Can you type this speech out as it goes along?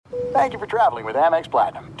Thank you for traveling with Amex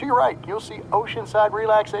Platinum. To your right, you'll see oceanside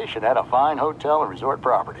relaxation at a fine hotel and resort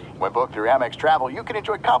property. When booked through Amex Travel, you can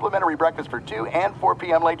enjoy complimentary breakfast for 2 and 4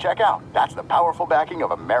 p.m. late checkout. That's the powerful backing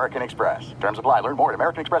of American Express. Terms apply. Learn more at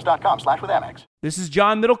americanexpress.com/withAmex. This is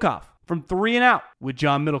John Middlecoff from 3 and Out with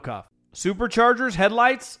John Middlecoff. Superchargers,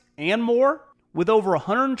 headlights, and more. With over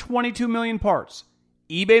 122 million parts,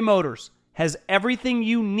 eBay Motors has everything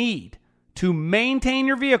you need to maintain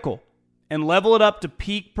your vehicle and level it up to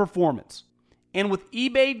peak performance. And with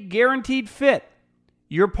eBay Guaranteed Fit,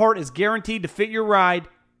 your part is guaranteed to fit your ride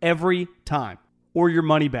every time, or your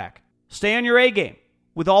money back. Stay on your A game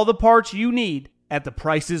with all the parts you need at the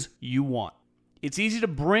prices you want. It's easy to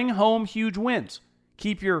bring home huge wins.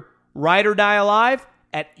 Keep your ride or die alive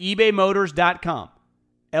at ebaymotors.com.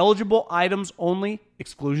 Eligible items only.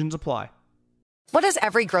 Exclusions apply. What does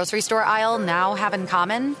every grocery store aisle now have in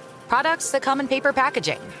common? Products that come in paper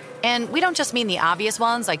packaging. And we don't just mean the obvious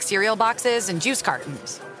ones like cereal boxes and juice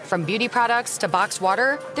cartons. From beauty products to boxed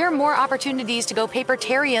water, there are more opportunities to go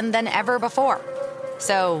papertarian than ever before.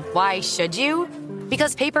 So why should you?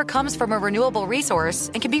 Because paper comes from a renewable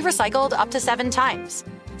resource and can be recycled up to 7 times.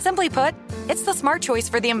 Simply put, it's the smart choice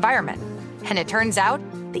for the environment. And it turns out,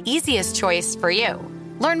 the easiest choice for you.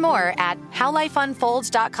 Learn more at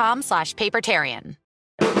howlifeunfolds.com/papertarian.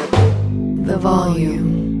 The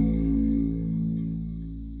volume.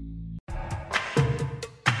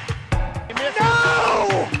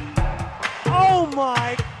 No! Oh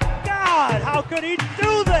my God! How could he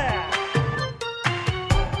do that?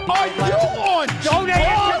 Are you on? Don't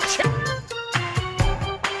answer.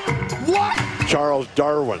 What? Charles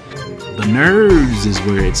Darwin. The nerds is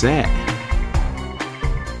where it's at.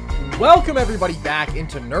 Welcome everybody back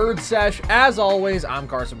into Nerd Sesh. As always, I'm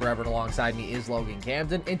Carson Brever, and alongside me is Logan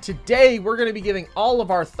Camden. And today we're going to be giving all of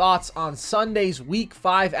our thoughts on Sunday's Week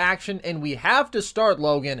 5 action. And we have to start,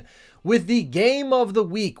 Logan, with the game of the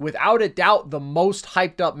week. Without a doubt, the most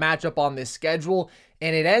hyped up matchup on this schedule.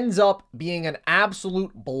 And it ends up being an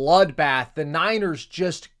absolute bloodbath. The Niners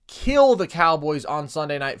just kill the Cowboys on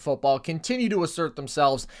Sunday Night Football, continue to assert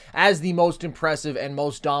themselves as the most impressive and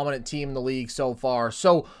most dominant team in the league so far.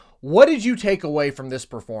 So what did you take away from this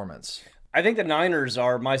performance? I think the Niners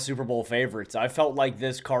are my Super Bowl favorites. I felt like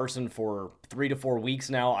this, Carson, for 3 to 4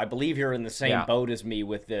 weeks now. I believe you're in the same boat as me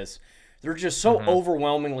with this. They're just so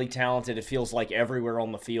overwhelmingly talented, it feels like everywhere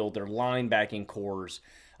on the field. Their linebacking cores,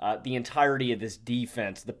 the entirety of this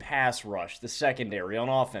defense, the pass rush, the secondary on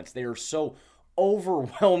offense. They are so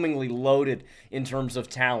overwhelmingly loaded in terms of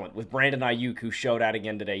talent, with Brandon Ayuk, who showed out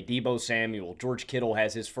again today, Deebo Samuel, George Kittle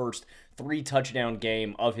has his first 3-touchdown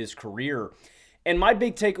game of his career. And my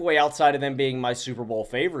big takeaway outside of them being my Super Bowl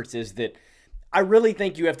favorites is that I really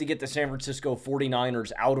think you have to get the San Francisco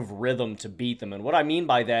 49ers out of rhythm to beat them. And what I mean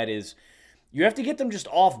by that is you have to get them just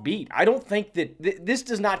off beat. I don't think that this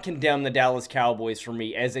does not condemn the Dallas Cowboys for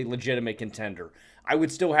me as a legitimate contender. I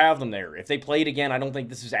would still have them there. If they played again, I don't think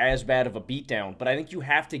this is as bad of a beatdown, but I think you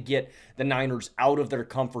have to get the Niners out of their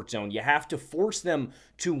comfort zone. You have to force them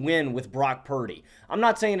to win with Brock Purdy. I'm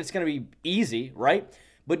not saying it's going to be easy, right?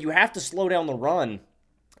 But you have to slow down the run,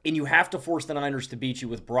 and you have to force the Niners to beat you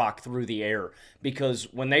with Brock through the air, because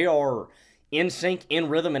when they are in sync, in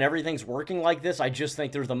rhythm, and everything's working like this, I just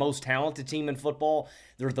think they're the most talented team in football.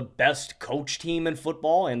 They're the best coach team in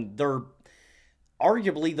football, and they're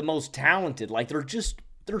arguably the most talented. Like, they're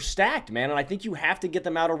stacked, man, and I think you have to get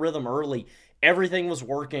them out of rhythm early. Everything was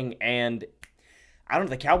working, and I don't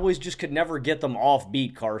know, the Cowboys just could never get them off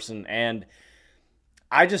beat, Carson, and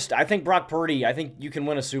I think Brock Purdy, I think you can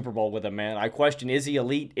win a Super Bowl with him, man. I question, is he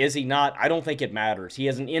elite? Is he not? I don't think it matters. He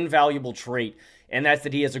has an invaluable trait, and that's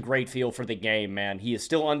that he has a great feel for the game, man. He is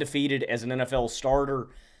still undefeated as an NFL starter.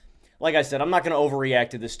 Like I said, I'm not going to overreact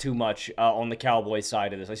to this too much on the Cowboys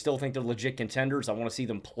side of this. I still think they're legit contenders. I want to see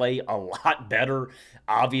them play a lot better,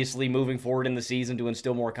 obviously, moving forward in the season to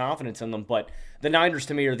instill more confidence in them. But the Niners,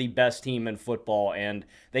 to me, are the best team in football, and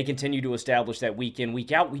they continue to establish that week in,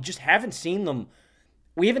 week out. We just haven't seen them.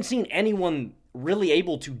 We haven't seen anyone really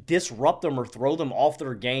able to disrupt them or throw them off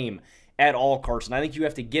their game at all, Carson. I think you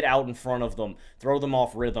have to get out in front of them, throw them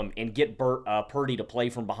off rhythm, and get Purdy to play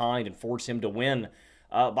from behind and force him to win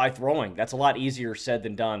by throwing. That's a lot easier said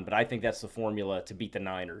than done, but I think that's the formula to beat the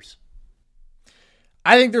Niners.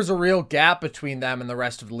 I think there's a real gap between them and the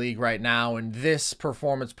rest of the league right now, and this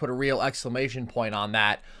performance put a real exclamation point on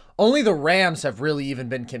that. Only the Rams have really even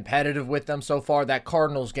been competitive with them so far. That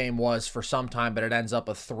Cardinals game was for some time, but it ends up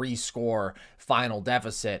a 3-score final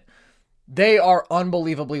deficit. They are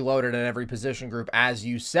unbelievably loaded at every position group, as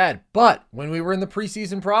you said. But when we were in the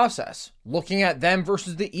preseason process, looking at them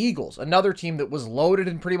versus the Eagles, another team that was loaded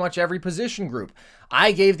in pretty much every position group,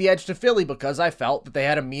 I gave the edge to Philly because I felt that they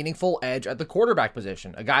had a meaningful edge at the quarterback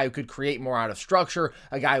position. A guy who could create more out of structure,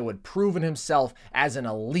 a guy who had proven himself as an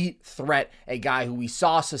elite threat, a guy who we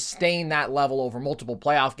saw sustain that level over multiple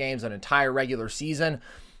playoff games, an entire regular season.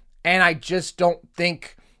 And I just don't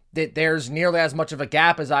think that there's nearly as much of a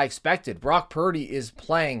gap as I expected. Brock Purdy is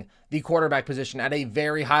playing the quarterback position at a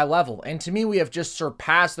very high level. And to me, we have just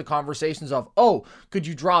surpassed the conversations of, oh, could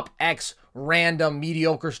you drop X random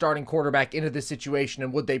mediocre starting quarterback into this situation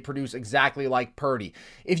and would they produce exactly like Purdy?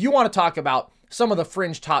 If you want to talk about some of the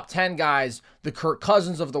fringe top 10 guys, the Kirk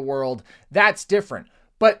Cousins of the world, that's different.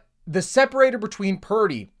 But the separator between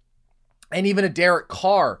Purdy and even a Derek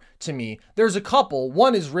Carr, to me, there's a couple.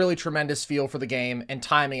 One is really tremendous feel for the game and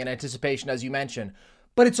timing and anticipation, as you mentioned.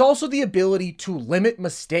 But it's also the ability to limit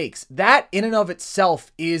mistakes. That in and of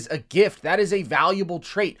itself is a gift. That is a valuable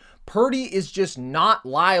trait. Purdy is just not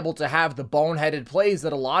liable to have the boneheaded plays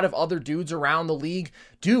that a lot of other dudes around the league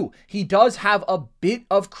do. He does have a bit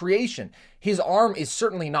of creation. His arm is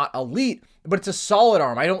certainly not elite, but it's a solid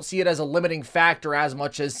arm. I don't see it as a limiting factor as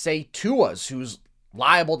much as, say, Tua's, who's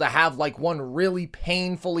liable to have like one really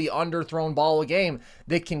painfully underthrown ball a game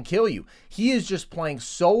that can kill you. He is just playing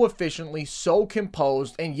so efficiently, so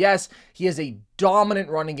composed, and yes, he has a dominant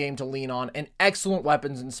running game to lean on and excellent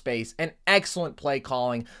weapons in space and excellent play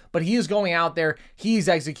calling, but he is going out there, he's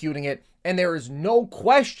executing it, and there is no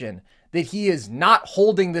question that he is not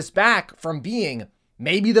holding this back from being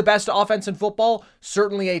maybe the best offense in football,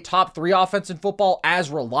 certainly a top 3 offense in football, as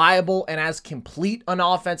reliable and as complete an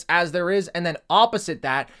offense as there is. And then opposite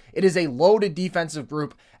that, it is a loaded defensive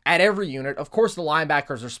group at every unit. Of course, the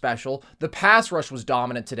linebackers are special. The pass rush was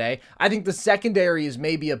dominant today. I think the secondary is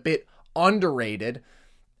maybe a bit underrated.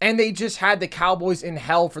 And they just had the Cowboys in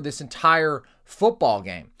hell for this entire football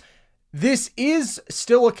game. This is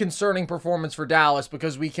still a concerning performance for Dallas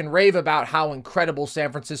because we can rave about how incredible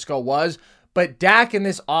San Francisco was, but Dak in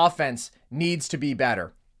this offense needs to be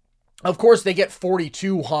better. Of course, they get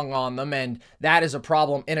 42 hung on them, and that is a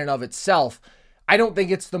problem in and of itself. I don't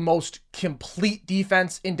think it's the most complete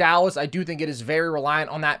defense in Dallas. I do think it is very reliant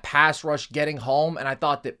on that pass rush getting home, and I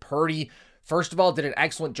thought that Purdy, first of all, did an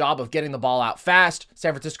excellent job of getting the ball out fast.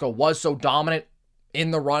 San Francisco was so dominant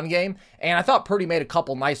in the run game, and I thought Purdy made a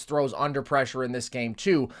couple nice throws under pressure in this game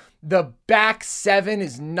too. The back seven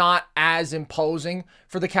is not as imposing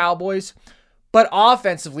for the Cowboys, but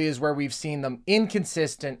offensively is where we've seen them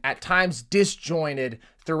inconsistent, at times disjointed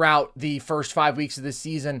throughout the first 5 weeks of the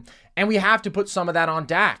season. And we have to put some of that on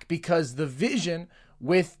Dak because the vision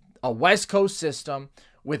with a West Coast system,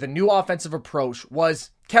 with a new offensive approach,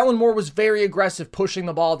 was Kellen Moore was very aggressive pushing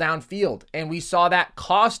the ball downfield. And we saw that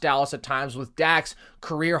cost Dallas at times with Dak's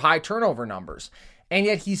career high turnover numbers. And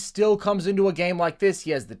yet he still comes into a game like this.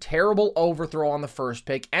 He has the terrible overthrow on the first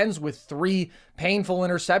pick, ends with 3 painful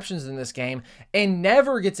interceptions in this game, and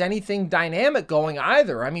never gets anything dynamic going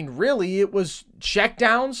either. I mean, really, it was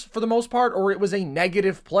checkdowns for the most part, or it was a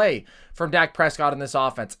negative play from Dak Prescott in this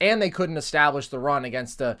offense. And they couldn't establish the run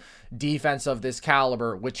against the defense of this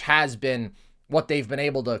caliber, which has been what they've been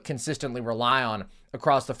able to consistently rely on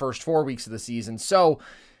across the first 4 weeks of the season. So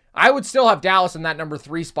I would still have Dallas in that number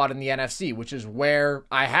 3 spot in the NFC, which is where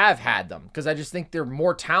I have had them, because I just think they're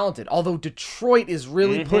more talented. Although Detroit is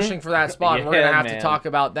really pushing for that spot, and we're going to have to talk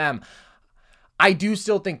about them. I do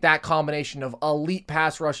still think that combination of elite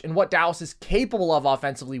pass rush and what Dallas is capable of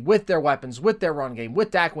offensively with their weapons, with their run game,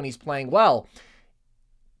 with Dak when he's playing well,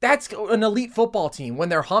 that's an elite football team when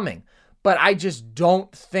they're humming. But I just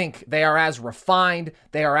don't think they are as refined,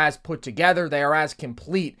 they are as put together, they are as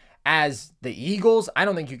complete as the Eagles. I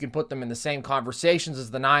don't think you can put them in the same conversations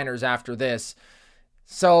as the Niners after this.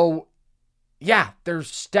 So, yeah, they're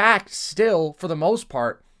stacked still for the most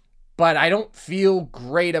part, but I don't feel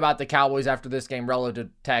great about the Cowboys after this game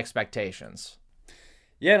relative to expectations.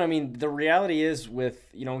 Yeah, and I mean, the reality is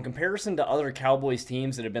with, in comparison to other Cowboys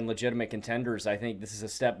teams that have been legitimate contenders, I think this is a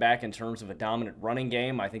step back in terms of a dominant running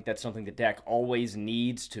game. I think that's something that Dak always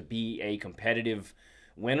needs to be a competitive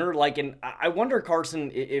winner. And I wonder,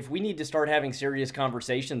 Carson, if we need to start having serious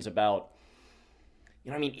conversations about,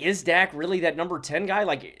 is Dak really that number 10 guy?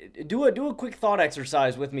 Do a quick thought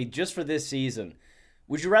exercise with me just for this season.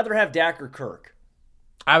 Would you rather have Dak or Kirk?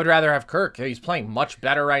 I would rather have Kirk. He's playing much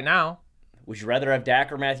better right now. Would you rather have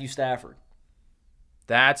Dak or Matthew Stafford?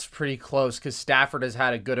 That's pretty close because Stafford has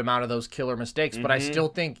had a good amount of those killer mistakes, but I still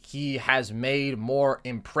think he has made more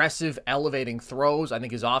impressive, elevating throws. I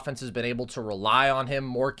think his offense has been able to rely on him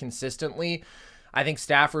more consistently. I think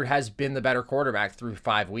Stafford has been the better quarterback through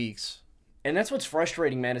 5 weeks. And that's what's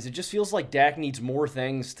frustrating, man, is it just feels like Dak needs more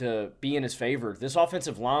things to be in his favor. This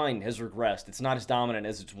offensive line has regressed. It's not as dominant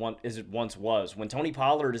as it once was. When Tony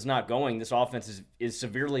Pollard is not going, this offense is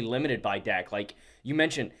severely limited by Dak. Like you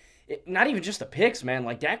mentioned, not even just the picks, man.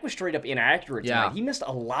 Like Dak was straight up inaccurate tonight. He missed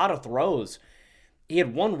a lot of throws. He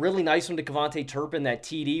had one really nice one to Kevontae Turpin, that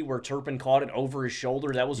TD where Turpin caught it over his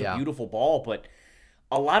shoulder. That was a beautiful ball, but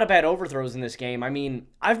a lot of bad overthrows in this game. I mean,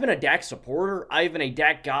 I've been a Dak supporter. I've been a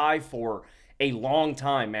Dak guy for a long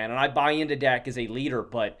time, man, and I buy into Dak as a leader,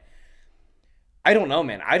 but I don't know,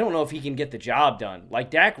 man. I don't know if he can get the job done.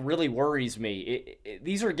 Like, Dak really worries me.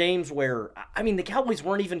 These are games where, I mean, the Cowboys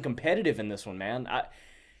weren't even competitive in this one, man.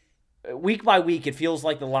 Week by week, it feels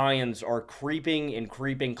like the Lions are creeping and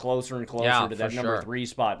creeping closer and closer to that number 3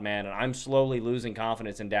 spot, man, and I'm slowly losing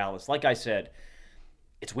confidence in Dallas. Like I said,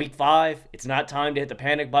 it's week 5. It's not time to hit the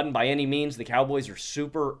panic button by any means. The Cowboys are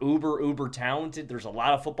super, uber talented. There's a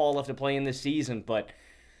lot of football left to play in this season, but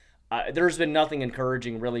there's been nothing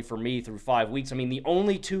encouraging really for me through 5 weeks. I mean, the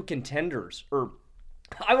only 2 contenders, or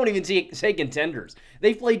I won't even say contenders.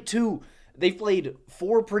 They've played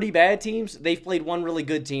 4 pretty bad teams. They've played 1 really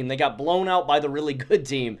good team. They got blown out by the really good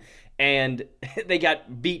team, and they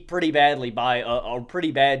got beat pretty badly by a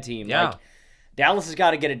pretty bad team. Yeah. Like, Dallas has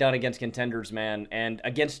got to get it done against contenders, man. And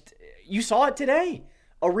you saw it today.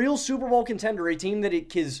 A real Super Bowl contender, a team that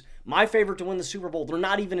is my favorite to win the Super Bowl. They're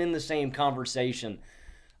not even in the same conversation.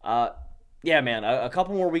 Yeah, man, a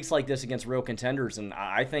couple more weeks like this against real contenders, and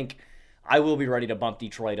I think I will be ready to bump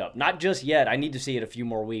Detroit up. Not just yet. I need to see it a few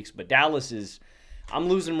more weeks. But I'm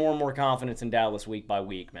losing more and more confidence in Dallas week by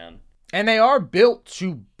week, man. And they are built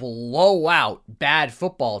to blow out bad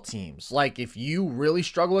football teams. Like, if you really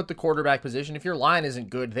struggle at the quarterback position, if your line isn't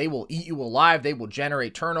good, they will eat you alive. They will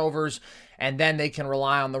generate turnovers, and then they can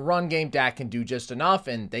rely on the run game. Dak can do just enough,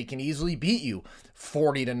 and they can easily beat you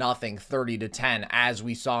 40-0, 30-10, as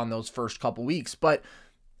we saw in those first couple weeks. But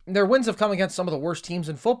their wins have come against some of the worst teams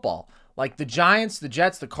in football. Like the Giants, the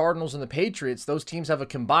Jets, the Cardinals, and the Patriots, those teams have a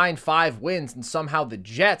combined 5 wins, and somehow the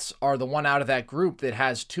Jets are the one out of that group that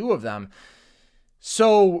has 2 of them.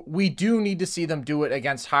 So we do need to see them do it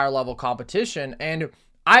against higher level competition, and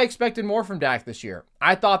I expected more from Dak this year.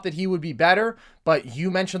 I thought that he would be better, but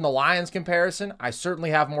you mentioned the Lions comparison. I certainly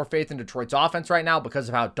have more faith in Detroit's offense right now because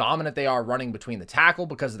of how dominant they are running between the tackle,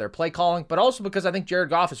 because of their play calling, but also because I think Jared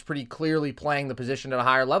Goff is pretty clearly playing the position at a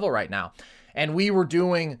higher level right now. And we were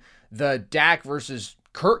doing the Dak versus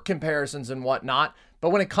Kirk comparisons and whatnot,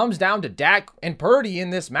 but when it comes down to Dak and Purdy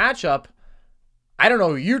in this matchup, I don't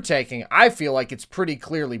know who you're taking. I feel like it's pretty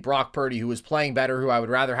clearly Brock Purdy who is playing better, who I would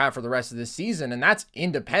rather have for the rest of this season, and that's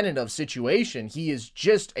independent of situation. He is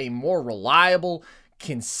just a more reliable,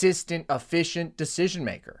 consistent, efficient decision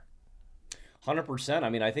maker. 100%. I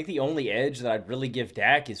mean, I think the only edge that I'd really give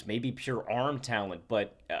Dak is maybe pure arm talent,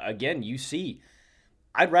 but again, you see,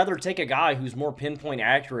 I'd rather take a guy who's more pinpoint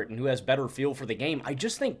accurate and who has better feel for the game. I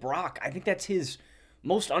just think Brock, I think that's his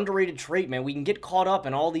most underrated trait, man. We can get caught up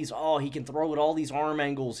in all these, he can throw at all these arm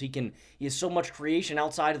angles. He has so much creation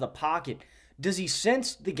outside of the pocket. Does he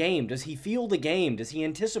sense the game? Does he feel the game? Does he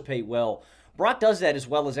anticipate well? Brock does that as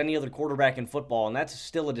well as any other quarterback in football, and that's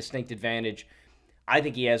still a distinct advantage I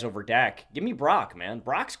think he has over Dak. Give me Brock, man.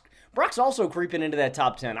 Brock's also creeping into that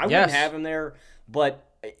top 10. I wouldn't have him there, but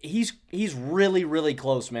he's really, really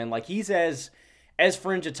close, man. Like, he's as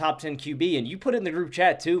fringe a top 10 QB, and you put it in the group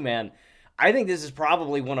chat too, man. I think this is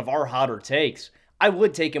probably one of our hotter takes. I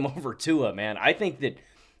would take him over Tua, man. I think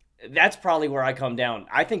that's probably where I come down.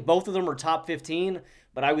 I think both of them are top 15,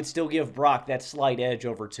 but I would still give Brock that slight edge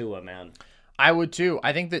over Tua, man. I would too.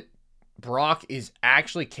 I think that Brock is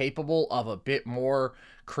actually capable of a bit more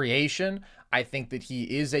creation. I think that he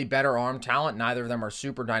is a better arm talent. Neither of them are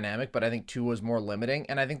super dynamic, but I think Tua is more limiting.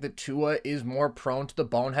 And I think that Tua is more prone to the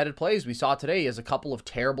boneheaded plays. We saw today he has a couple of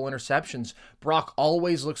terrible interceptions. Brock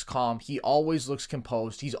always looks calm. He always looks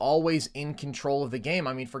composed. He's always in control of the game.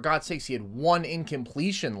 I mean, for God's sakes, he had 1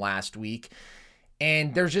 incompletion last week.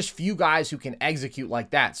 And there's just few guys who can execute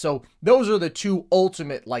like that. So those are the 2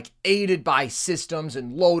 ultimate, like, aided by systems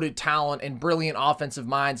and loaded talent and brilliant offensive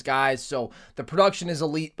minds guys. So the production is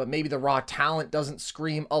elite, but maybe the raw talent doesn't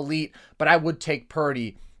scream elite. But I would take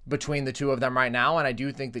Purdy between the 2 of them right now. And I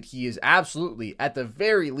do think that he is absolutely, at the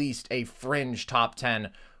very least, a fringe top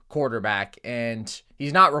 10 quarterback, and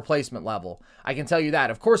he's not replacement level. I can tell you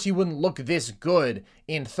that. Of course, he wouldn't look this good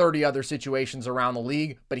in 30 other situations around the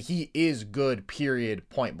league, but he is good, period,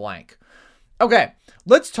 point blank. Okay,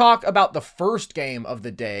 let's talk about the first game of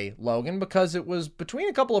the day, Logan, because it was between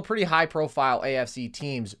a couple of pretty high-profile AFC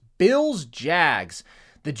teams. Bills-Jags.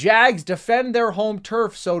 The Jags defend their home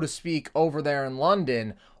turf, so to speak, over there in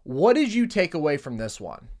London. What did you take away from this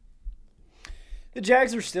one? The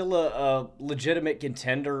Jags are still a legitimate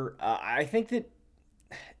contender. I think that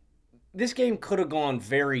this game could have gone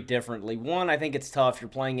very differently. One, I think it's tough. You're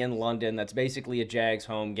playing in London. That's basically a Jags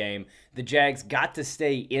home game. The Jags got to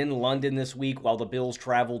stay in London this week while the Bills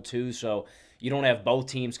traveled too, so you don't have both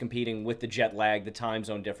teams competing with the jet lag, the time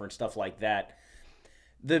zone difference, stuff like that.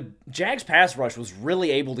 The Jags pass rush was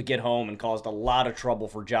really able to get home and caused a lot of trouble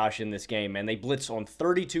for Josh in this game, and they blitzed on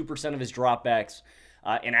 32% of his dropbacks.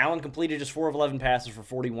 And Allen completed just 4 of 11 passes for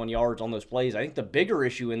 41 yards on those plays. I think the bigger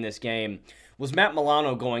issue in this game was Matt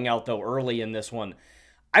Milano going out, though, early in this one.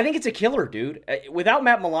 I think it's a killer, dude. Without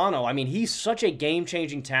Matt Milano, I mean, he's such a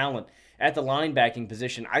game-changing talent at the linebacking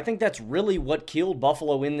position. I think that's really what killed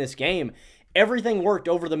Buffalo in this game. Everything worked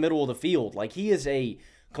over the middle of the field. Like, he is a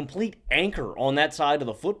complete anchor on that side of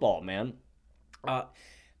the football, man.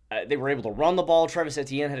 They were able to run the ball. Travis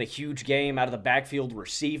Etienne had a huge game out of the backfield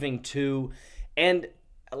receiving too. And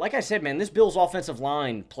like I said, man, this Bills offensive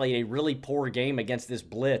line played a really poor game against this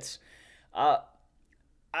blitz.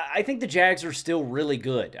 I think the Jags are still really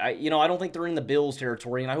good. I don't think they're in the Bills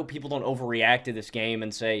territory, and I hope people don't overreact to this game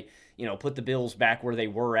and say, put the Bills back where they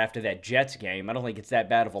were after that Jets game. I don't think it's that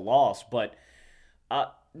bad of a loss, but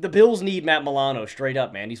the Bills need Matt Milano straight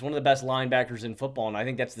up, man. He's one of the best linebackers in football, and I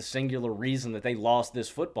think that's the singular reason that they lost this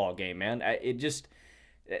football game, man.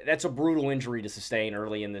 That's a brutal injury to sustain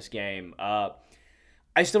early in this game.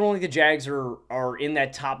 I still don't think the Jags are in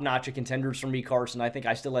that top notch of contenders for me, Carson. I think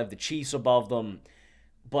I still have the Chiefs above them,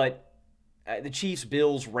 but the Chiefs,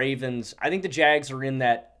 Bills, Ravens, I think the Jags are in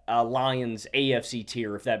that Lions AFC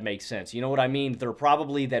tier, if that makes sense. You know what I mean? They're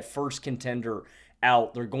probably that first contender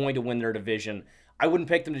out. They're going to win their division. I wouldn't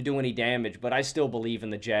pick them to do any damage, but I still believe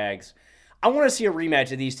in the Jags. I want to see a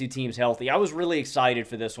rematch of these two teams healthy. I was really excited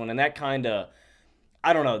for this one, and that kind of,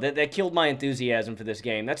 I don't know, that killed my enthusiasm for this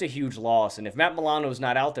game. That's a huge loss, and if Matt Milano's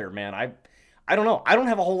not out there, man, I don't know. I don't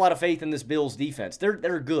have a whole lot of faith in this Bills defense.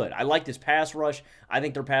 They're good. I like this pass rush. I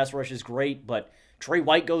think their pass rush is great, but Trey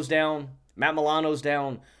White goes down, Matt Milano's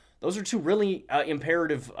down. Those are two really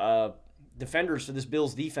imperative defenders for this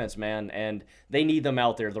Bills defense, man, and they need them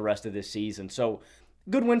out there the rest of this season. So,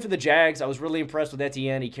 good win for the Jags. I was really impressed with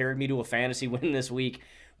Etienne. He carried me to a fantasy win this week,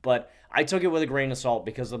 but I took it with a grain of salt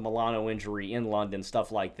because of the Milano injury in London,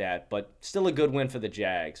 stuff like that, but still a good win for the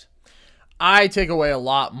Jags. I take away a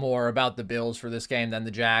lot more about the Bills for this game than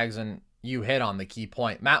the Jags, and you hit on the key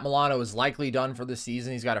point. Matt Milano is likely done for the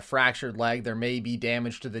season. He's got a fractured leg. There may be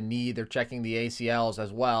damage to the knee. They're checking the ACLs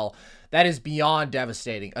as well. That is beyond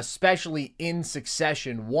devastating, especially in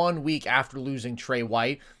succession 1 week after losing Trey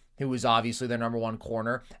White, who was obviously their number one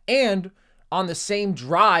corner. And on the same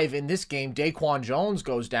drive in this game, Daquan Jones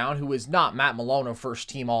goes down, who is not Matt Milano first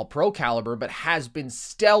team All-Pro caliber, but has been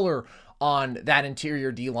stellar on that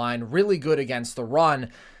interior D-line, really good against the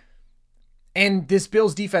run. And this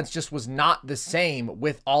Bills defense just was not the same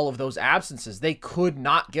with all of those absences. They could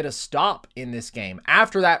not get a stop in this game.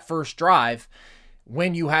 After that first drive,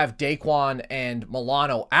 when you have Daquan and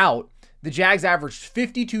Milano out, the Jags averaged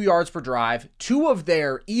 52 yards per drive. 2 of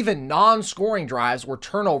their even non-scoring drives were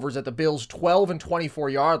turnovers at the Bills' 12 and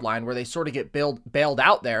 24-yard line, where they sort of get bailed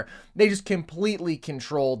out there. They just completely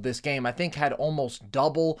controlled this game. I think had almost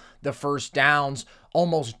double the first downs,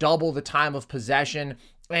 almost double the time of possession.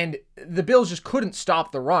 And the Bills just couldn't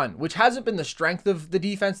stop the run, which hasn't been the strength of the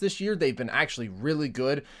defense this year. They've been actually really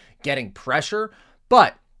good getting pressure.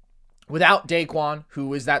 But without Daquan,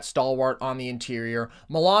 who is that stalwart on the interior,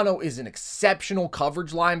 Milano is an exceptional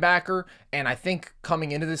coverage linebacker, and I think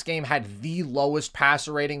coming into this game had the lowest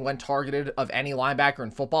passer rating when targeted of any linebacker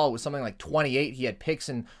in football. It was something like 28. He had picks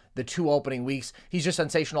in the 2 opening weeks. He's just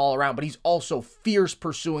sensational all around, but he's also fierce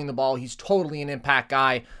pursuing the ball. He's totally an impact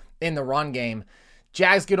guy in the run game.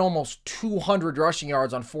 Jags get almost 200 rushing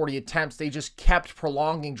yards on 40 attempts. They just kept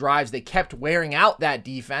prolonging drives. They kept wearing out that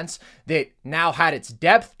defense that now had its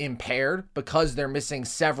depth impaired because they're missing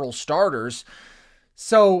several starters.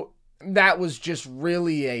 So that was just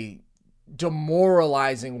really a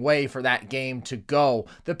demoralizing way for that game to go.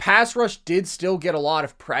 The pass rush did still get a lot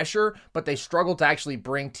of pressure, but they struggled to actually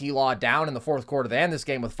bring T-Law down in the fourth quarter. They end this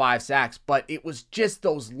game with 5 sacks, but it was just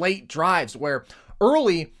those late drives where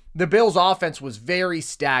early the Bills' offense was very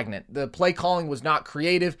stagnant. The play calling was not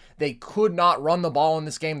creative. They could not run the ball in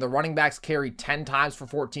this game. The running backs carried 10 times for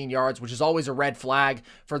 14 yards, which is always a red flag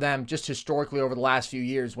for them just historically over the last few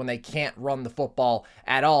years. When they can't run the football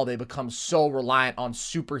at all, they become so reliant on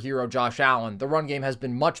superhero Josh Allen. The run game has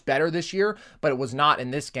been much better this year, but it was not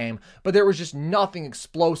in this game. But there was just nothing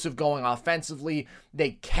explosive going offensively.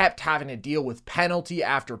 They kept having to deal with penalty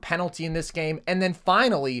after penalty in this game. And then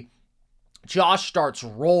finally, Josh starts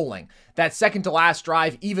rolling. That second to last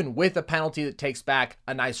drive, even with a penalty that takes back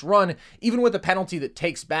a nice run, even with a penalty that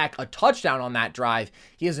takes back a touchdown on that drive,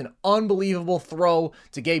 he has an unbelievable throw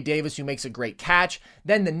to Gabe Davis, who makes a great catch.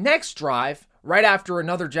 Then the next drive, right after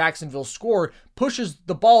another Jacksonville score, pushes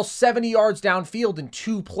the ball 70 yards downfield in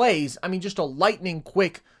 2 plays. I mean, just a lightning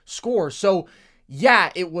quick score. So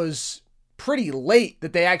yeah, it was pretty late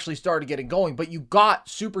that they actually started getting going, but you got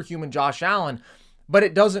superhuman Josh Allen. But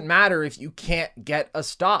it doesn't matter if you can't get a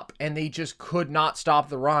stop, and they just could not stop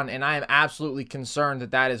the run, and I am absolutely concerned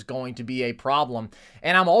that that is going to be a problem.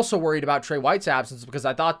 And I'm also worried about Trey White's absence because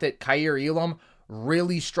I thought that Kaiir Elam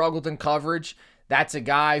really struggled in coverage. That's a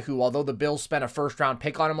guy who, although the Bills spent a first-round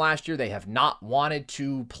pick on him last year, they have not wanted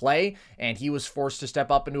to play, and he was forced to step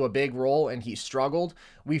up into a big role, and he struggled.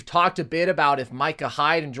 We've talked a bit about if Micah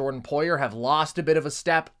Hyde and Jordan Poyer have lost a bit of a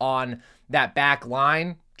step on that back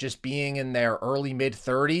line, just being in their early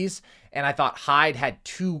mid-30s. And I thought Hyde had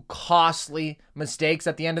 2 costly mistakes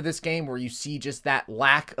at the end of this game where you see just that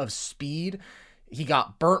lack of speed. He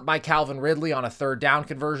got burnt by Calvin Ridley on a 3rd down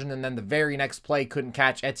conversion, and then the very next play couldn't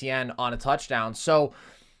catch Etienne on a touchdown. So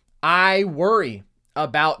I worry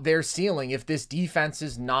about their ceiling if this defense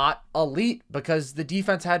is not elite, because the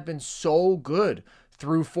defense had been so good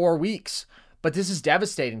through 4 weeks. But this is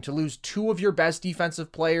devastating to lose 2 of your best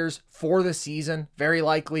defensive players for the season, very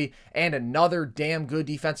likely, and another damn good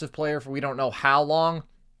defensive player for we don't know how long.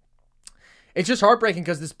 It's just heartbreaking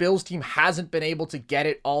because this Bills team hasn't been able to get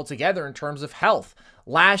it all together in terms of health.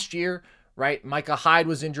 Last year, right, Micah Hyde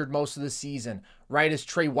was injured most of the season. Right as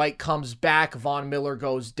Trey White comes back, Von Miller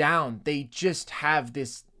goes down. They just have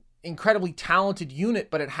this incredibly talented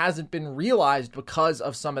unit, but it hasn't been realized because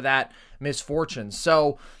of some of that misfortune.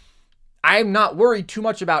 So I'm not worried too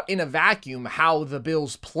much about in a vacuum how the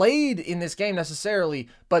Bills played in this game necessarily,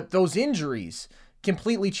 but those injuries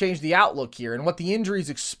completely changed the outlook here. And what the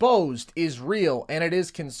injuries exposed is real, and it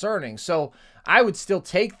is concerning. So I would still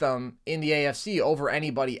take them in the AFC over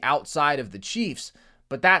anybody outside of the Chiefs,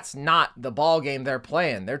 but that's not the ball game they're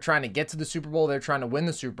playing. They're trying to get to the Super Bowl. They're trying to win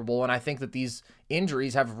the Super Bowl, and I think that these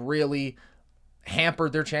injuries have really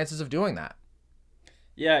hampered their chances of doing that.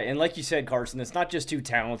 Yeah, and like you said, Carson, it's not just 2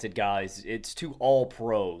 talented guys. It's 2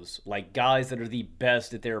 all-pros, like guys that are the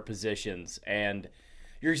best at their positions. And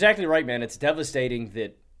you're exactly right, man. It's devastating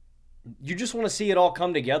that you just want to see it all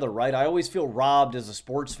come together, right? I always feel robbed as a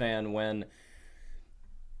sports fan when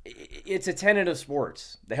it's a tenet of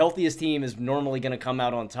sports. The healthiest team is normally going to come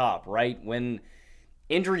out on top, right? When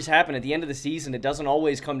injuries happen at the end of the season, it doesn't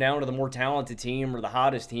always come down to the more talented team or the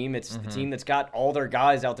hottest team. It's the team that's got all their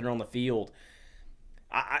guys out there on the field.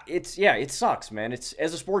 It sucks, man. It's,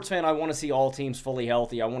 as a sports fan, I want to see all teams fully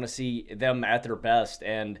healthy. I want to see them at their best,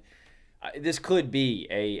 and this could be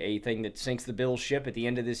a thing that sinks the Bills ship at the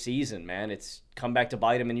end of this season, man. It's come back to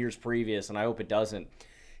bite them in years previous, and I hope it doesn't.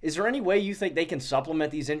 Is there any way you think they can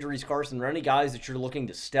supplement these injuries, Carson? Are there any guys that you're looking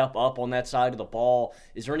to step up on that side of the ball?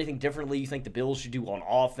 Is there anything differently you think the Bills should do on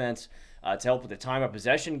offense to help with the time of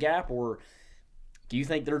possession gap, or do you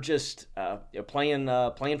think they're just playing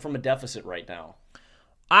from a deficit right now?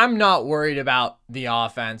 I'm not worried about the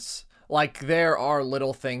offense. Like, there are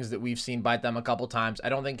little things that we've seen bite them a couple times. I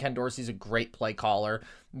don't think Ken Dorsey's a great play caller.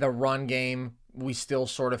 The run game, we still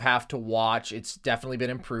sort of have to watch. It's definitely been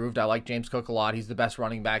improved. I like James Cook a lot. He's the best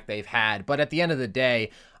running back they've had. But at the end of the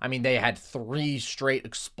day, I mean, they had 3 straight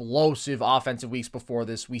explosive offensive weeks before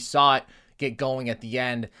this. We saw it get going at the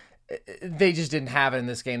end. They just didn't have it in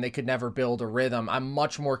this game. They could never build a rhythm. I'm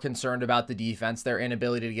much more concerned about the defense, their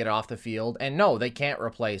inability to get off the field. And no, they can't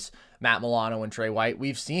replace Matt Milano and Trey White.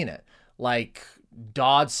 We've seen it. Like,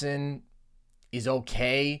 Dodson is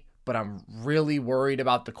okay, but I'm really worried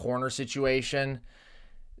about the corner situation.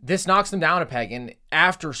 This knocks them down a peg. And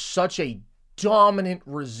after such a dominant,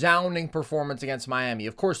 resounding performance against Miami,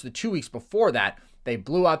 of course, the 2 weeks before that, they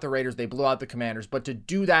blew out the Raiders, they blew out the Commanders, but to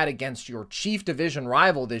do that against your chief division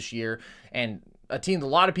rival this year, and a team that a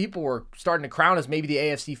lot of people were starting to crown as maybe the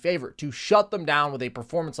AFC favorite, to shut them down with a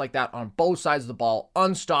performance like that on both sides of the ball,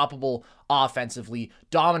 unstoppable offensively,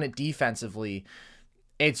 dominant defensively,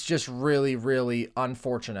 it's just really, really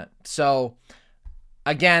unfortunate. So,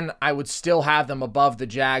 Again, I would still have them above the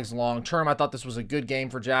Jags long term. I thought this was a good game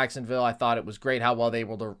for Jacksonville. I thought it was great how well they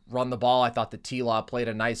were able to run the ball. I thought that T-Law played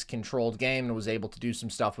a nice controlled game and was able to do some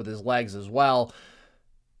stuff with his legs as well.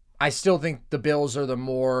 I still think the Bills are the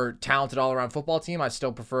more talented all-around football team. I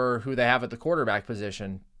still prefer who they have at the quarterback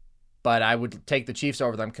position, but I would take the Chiefs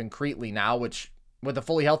over them concretely now, which with a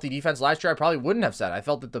fully healthy defense last year, I probably wouldn't have said. I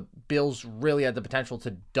felt that the Bills really had the potential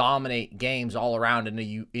to dominate games all around in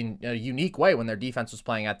a unique way when their defense was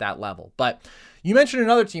playing at that level. But you mentioned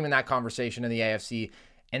another team in that conversation in the AFC,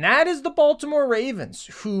 and that is the Baltimore Ravens,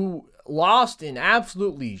 who lost in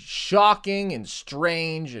absolutely shocking and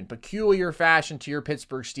strange and peculiar fashion to your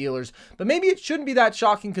Pittsburgh Steelers. But maybe it shouldn't be that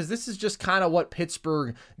shocking because this is just kind of what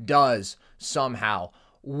Pittsburgh does somehow.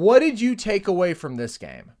 What did you take away from this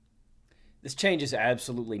game? This changes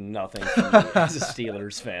absolutely nothing for me as a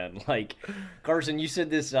Steelers fan. Like, Carson, you said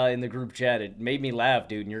this in the group chat. It made me laugh,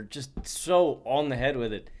 dude, and you're just so on the head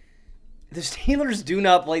with it. The Steelers do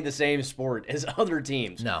not play the same sport as other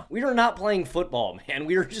teams. No. We are not playing football, man.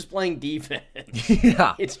 We are just playing defense.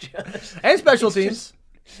 Yeah. It's just... And special teams.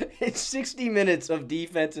 It's 60 minutes of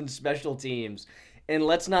defense and special teams. And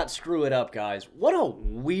let's not screw it up, guys. What a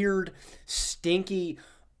weird, stinky,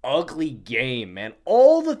 ugly game, man.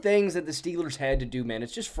 All the things that the Steelers had to do, man,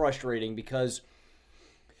 it's just frustrating because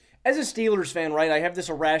as a Steelers fan, right, I have this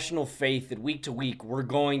irrational faith that week to week we're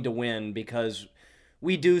going to win because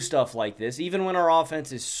we do stuff like this. Even when our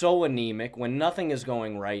offense is so anemic, when nothing is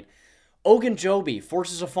going right. Ogunjobi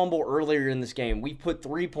forces a fumble earlier in this game. We put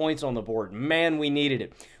 3 points on the board. Man, we needed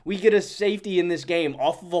it. We get a safety in this game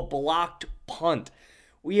off of a blocked punt.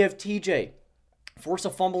 We have TJ force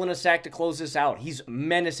a fumble and a sack to close this out. He's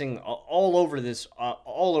menacing all over this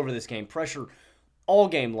game. Pressure all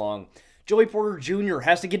game long. Joey Porter Jr.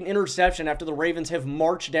 has to get an interception after the Ravens have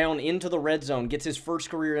marched down into the red zone. Gets his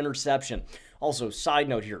first career interception. Also, side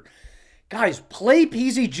note here. Guys, play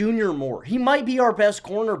Peasy Jr. more. He might be our best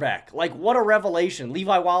cornerback. Like, what a revelation.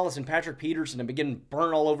 Levi Wallace and Patrick Peterson have been getting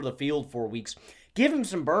burned all over the field for weeks. Give him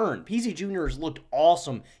some burn. Peasy Jr. has looked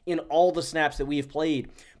awesome in all the snaps that we have played.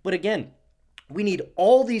 But again, we need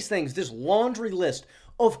all these things, this laundry list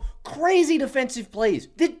of crazy defensive plays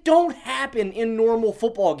that don't happen in normal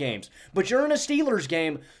football games. But you're in a Steelers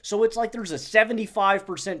game, so it's like there's a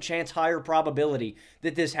 75% chance higher probability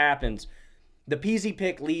that this happens. The Peasy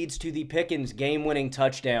pick leads to the Pickens game-winning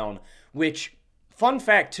touchdown, which, fun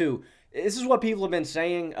fact too, this is what people have been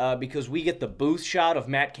saying because we get the booth shot of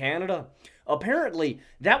Matt Canada. Apparently,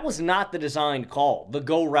 that was not the designed call, the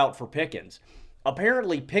go route for Pickens.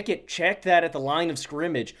 Apparently, Pickett checked that at the line of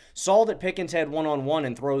scrimmage, saw that Pickens had one-on-one,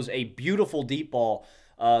 and throws a beautiful deep ball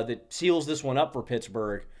that seals this one up for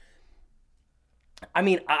Pittsburgh. I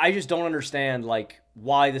mean, I just don't understand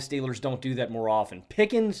why the Steelers don't do that more often.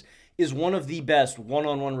 Pickens is one of the best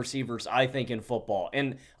one-on-one receivers, I think, in football.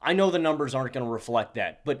 And I know the numbers aren't going to reflect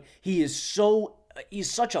that, but he's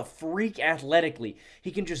such a freak athletically.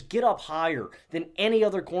 He can just get up higher than any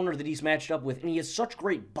other corner that he's matched up with, and he has such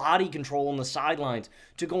great body control on the sidelines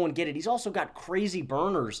to go and get it. He's also got crazy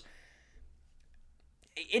burners.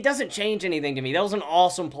 It doesn't change anything to me. That was an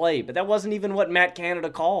awesome play, but that wasn't even what Matt Canada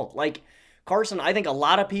called. Carson, I think a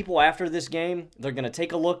lot of people after this game, they're going to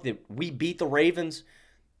take a look that we beat the Ravens,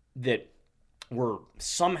 that we're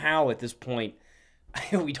somehow at this point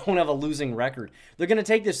we don't have a losing record. They're going to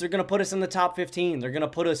take this. They're going to put us in the top 15. They're going to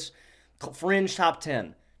put us fringe top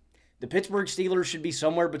 10. The Pittsburgh Steelers should be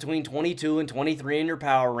somewhere between 22 and 23 in your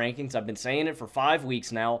power rankings. I've been saying it for 5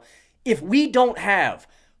 weeks now. If we don't have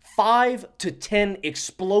 5 to 10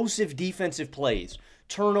 explosive defensive plays,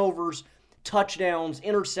 turnovers, touchdowns,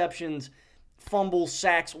 interceptions, fumbles,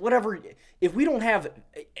 sacks, whatever, if we don't have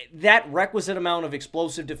that requisite amount of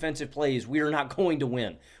explosive defensive plays, we are not going to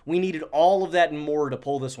win. We needed all of that and more to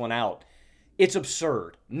pull this one out. It's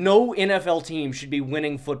absurd. No NFL team should be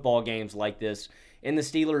winning football games like this, and the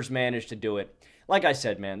Steelers managed to do it. Like I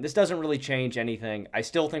said, man, this doesn't really change anything. I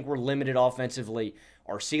still think we're limited offensively.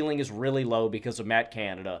 Our ceiling is really low because of Matt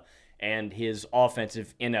Canada and his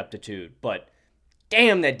offensive ineptitude. But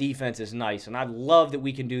damn, that defense is nice, and I love that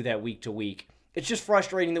we can do that week to week. It's just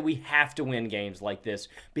frustrating that we have to win games like this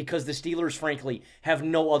because the Steelers, frankly, have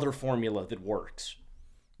no other formula that works.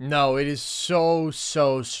 No, it is so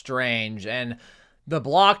strange. And the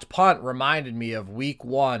blocked punt reminded me of week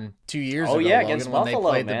 1 2 years ago, Logan, against when Buffalo, they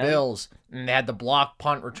played man. the Bills and they had the blocked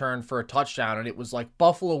punt return for a touchdown, and it was like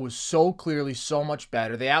Buffalo was so clearly so much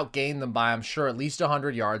better. They outgained them by, I'm sure, at least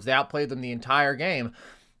 100 yards. They outplayed them the entire game.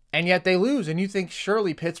 And yet they lose, and you think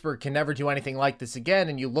surely Pittsburgh can never do anything like this again,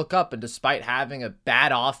 and you look up, and despite having a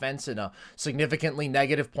bad offense and a significantly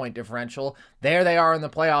negative point differential, there they are in the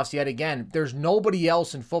playoffs yet again. There's nobody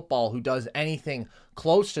else in football who does anything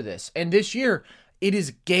close to this. And this year, it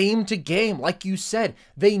is game to game. Like you said,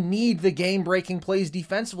 they need the game-breaking plays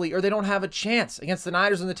defensively, or they don't have a chance. Against the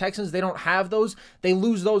Niners and the Texans, they don't have those. They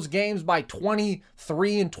lose those games by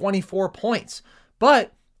 23 and 24 points.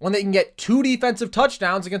 But when they can get 2 defensive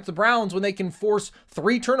touchdowns against the Browns, when they can force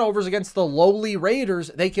 3 turnovers against the lowly Raiders,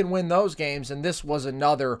 they can win those games. And this was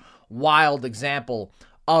another wild example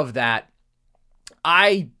of that.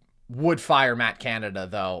 I would fire Matt Canada,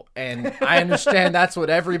 though. And I understand that's what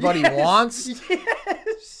everybody wants.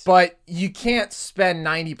 Yes. But you can't spend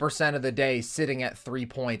 90% of the day sitting at 3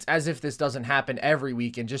 points, as if this doesn't happen every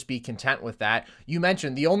week, and just be content with that. You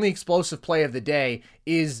mentioned the only explosive play of the day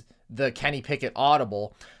is the Kenny Pickett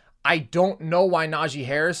audible. I don't know why Najee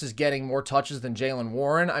Harris is getting more touches than Jaylen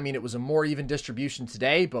Warren. I mean, it was a more even distribution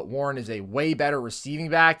today, but Warren is a way better receiving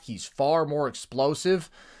back. He's far more explosive.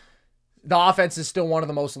 The offense is still one of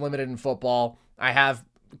the most limited in football. I have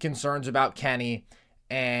concerns about Kenny,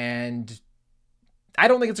 and I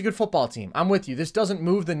don't think it's a good football team. I'm with you. This doesn't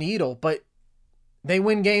move the needle, but they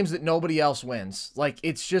win games that nobody else wins. Like,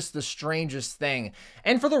 it's just the strangest thing.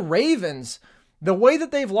 And for the Ravens, the way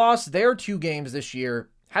that they've lost their 2 games this year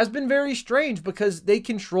has been very strange because they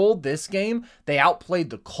controlled this game. They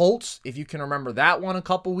outplayed the Colts, if you can remember that one a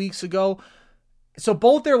couple weeks ago. So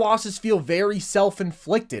both their losses feel very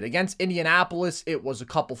self-inflicted. Against Indianapolis, it was a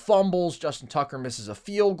couple fumbles. Justin Tucker misses a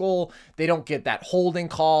field goal. They don't get that holding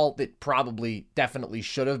call that definitely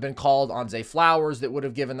should have been called on Zay Flowers that would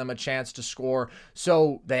have given them a chance to score.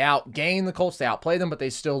 So they outgain the Colts. They outplay them, but they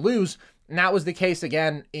still lose. And that was the case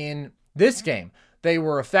again in this game. They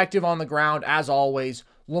were effective on the ground as always.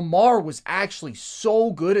 Lamar was actually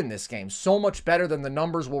so good in this game, so much better than the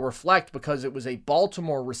numbers will reflect because it was a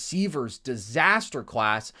Baltimore receivers disaster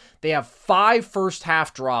class. They have 5 first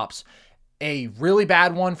half drops, a really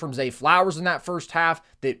bad one from Zay Flowers in that first half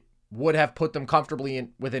that would have put them comfortably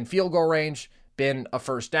within field goal range, been a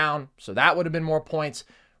first down, so that would have been more points.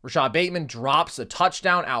 Rashad Bateman drops a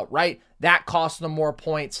touchdown outright. That cost them more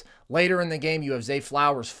points. Later in the game, you have Zay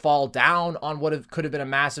Flowers fall down on what could have been a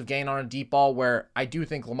massive gain on a deep ball where I do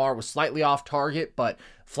think Lamar was slightly off target, but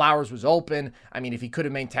Flowers was open. I mean, if he could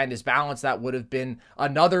have maintained his balance, that would have been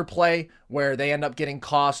another play where they end up getting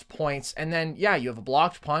cost points. And then, yeah, you have a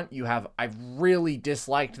blocked punt. I've really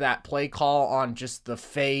disliked that play call on just the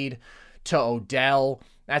fade to Odell.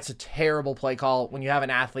 That's a terrible play call. When you have an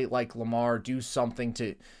athlete like Lamar, do something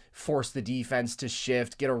to force the defense to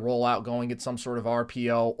shift, get a rollout going, get some sort of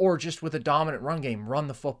RPO, or just with a dominant run game, run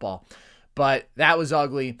the football. But that was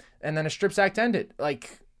ugly. And then a strip sack to end it.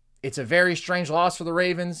 Like, it's a very strange loss for the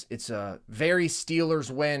Ravens. It's a very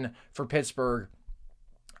Steelers win for Pittsburgh.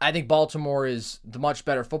 I think Baltimore is the much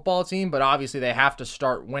better football team, but obviously they have to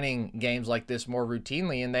start winning games like this more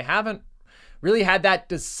routinely, and they haven't really had that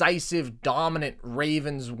decisive, dominant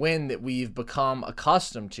Ravens win that we've become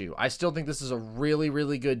accustomed to. I still think this is a really,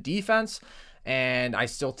 really good defense, and I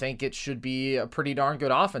still think it should be a pretty darn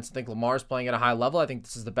good offense. I think Lamar's playing at a high level. I think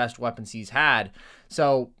this is the best weapons he's had.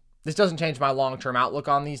 So this doesn't change my long-term outlook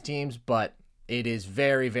on these teams, but it is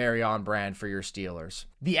very, very on brand for your Steelers.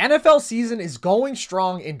 The NFL season is going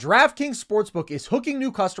strong, and DraftKings Sportsbook is hooking new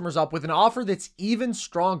customers up with an offer that's even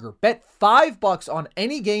stronger. Bet $5 on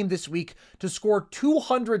any game this week to score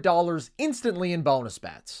 $200 instantly in bonus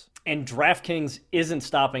bets. And DraftKings isn't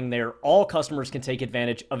stopping there. All customers can take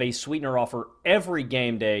advantage of a sweetener offer every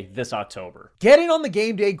game day this October. Get in on the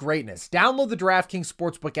game day greatness. Download the DraftKings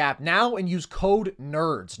Sportsbook app now and use code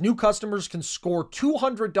NERDS. New customers can score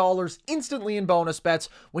 $200 instantly in bonus bets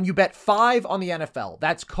when you bet $5 on the NFL.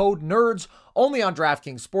 That's code NERDS only on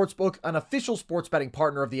DraftKings Sportsbook, an official sports betting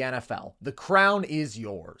partner of the NFL. The crown is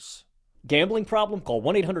yours. Gambling problem? Call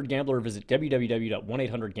 1-800-GAMBLER or visit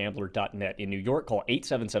www.1800gambler.net. In New York, call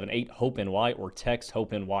 877-8-HOPE-NY or text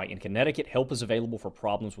HOPE-NY. In Connecticut, help is available for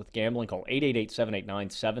problems with gambling. Call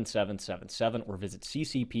 888-789-7777 or visit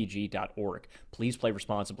ccpg.org. Please play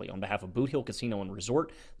responsibly. On behalf of Boot Hill Casino and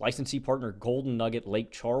Resort, licensee partner Golden Nugget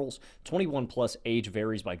Lake Charles, 21 plus, age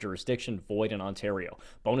varies by jurisdiction, void in Ontario.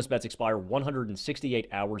 Bonus bets expire 168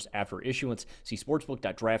 hours after issuance. See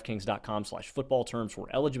sportsbook.draftkings.com/football terms for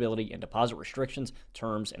eligibility and deposit restrictions,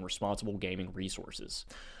 terms, and responsible gaming resources.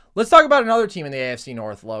 Let's talk about another team in the AFC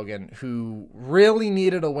North, Logan, who really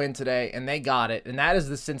needed a win today, and they got it, and that is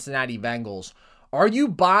the Cincinnati Bengals. Are you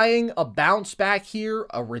buying a bounce back here,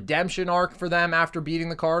 a redemption arc for them after beating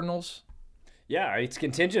the Cardinals? Yeah, it's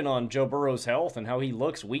contingent on Joe Burrow's health and how he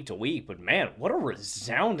looks week to week. But man, what a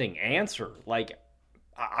resounding answer. Like,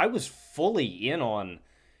 I was fully in on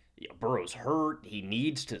Burrow's hurt. He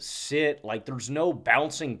needs to sit. Like, there's no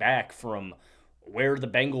bouncing back from where the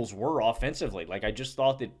Bengals were offensively. Like, I just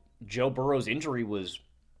thought that Joe Burrow's injury was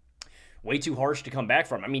way too harsh to come back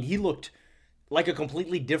from. I mean, he looked like a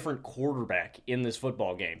completely different quarterback in this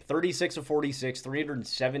football game. 36 of 46,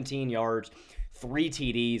 317 yards, 3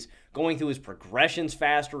 TDs, going through his progressions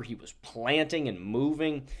faster. He was planting and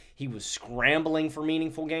moving. He was scrambling for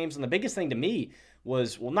meaningful games. And the biggest thing to me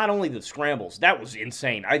was, well, not only the scrambles. That was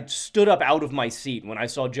insane. I stood up out of my seat when I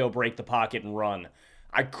saw Joe break the pocket and run.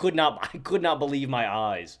 I could not believe my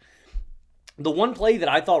eyes. The one play that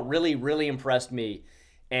I thought really, really impressed me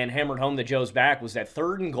and hammered home that Joe's back was that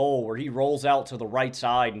 3rd and goal where he rolls out to the right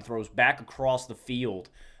side and throws back across the field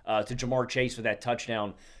to Jamar Chase for that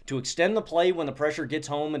touchdown, to extend the play when the pressure gets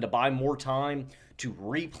home and to buy more time to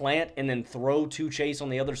replant and then throw to Chase on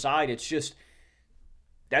the other side. It's just,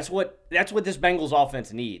 that's what this Bengals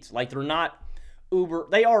offense needs. Like, they're not uber,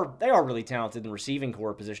 they are really talented in receiving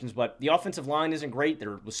core positions, but the offensive line isn't great.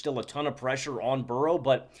 There was still a ton of pressure on Burrow,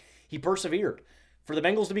 but he persevered. For the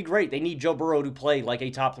Bengals to be great, they need Joe Burrow to play like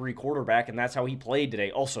a top 3 quarterback, and that's how he played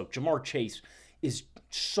today. Also, Jamar Chase is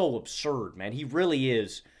so absurd, man. He really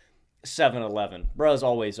is 7-11. Bruh's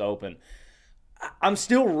always open. I'm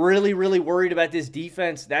still really, really worried about this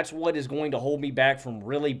defense. That's what is going to hold me back from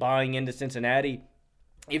really buying into Cincinnati.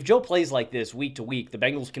 If Joe plays like this week to week, the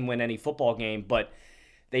Bengals can win any football game, but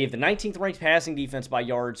they have the 19th ranked passing defense by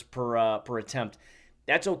yards per attempt.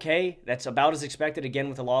 That's okay. That's about as expected, again,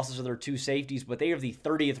 with the losses of their 2 safeties, but they have the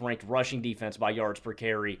 30th ranked rushing defense by yards per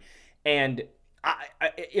carry. And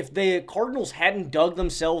if the Cardinals hadn't dug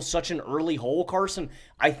themselves such an early hole, Carson,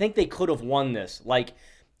 I think they could have won this. Like,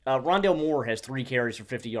 Rondale Moore has 3 carries for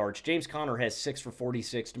 50 yards. James Conner has 6 for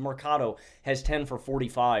 46. DeMarcado has 10 for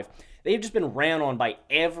 45. They've just been ran on by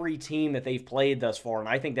every team that they've played thus far, and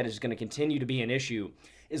I think that is going to continue to be an issue.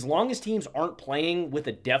 As long as teams aren't playing with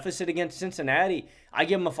a deficit against Cincinnati, I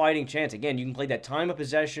give them a fighting chance. Again, you can play that time of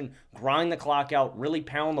possession, grind the clock out, really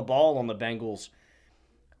pound the ball on the Bengals.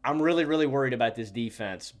 I'm really, really worried about this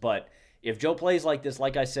defense. But if Joe plays like this,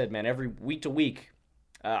 like I said, man, every week to week,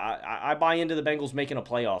 I buy into the Bengals making a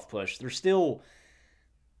playoff push. They're still,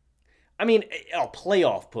 a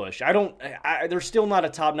playoff push. They're still not a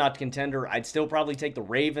top-notch contender. I'd still probably take the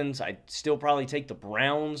Ravens. I'd still probably take the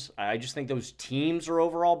Browns. I just think those teams are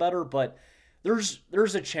overall better, but there's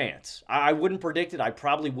a chance. I wouldn't predict it. I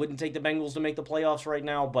probably wouldn't take the Bengals to make the playoffs right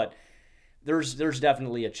now, but there's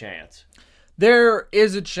definitely a chance. There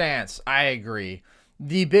is a chance. I agree.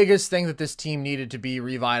 The biggest thing that this team needed to be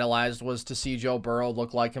revitalized was to see Joe Burrow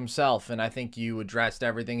look like himself, and I think you addressed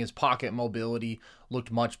everything. His pocket mobility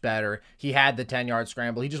looked much better. He had the 10-yard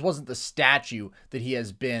scramble. He just wasn't the statue that he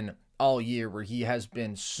has been all year, where he has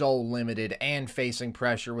been so limited and facing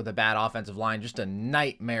pressure with a bad offensive line. Just a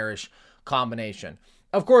nightmarish combination.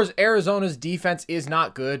 Of course, Arizona's defense is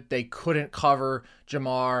not good. They couldn't cover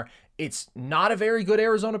Jamar. It's not a very good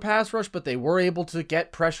Arizona pass rush, but they were able to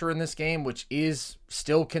get pressure in this game, which is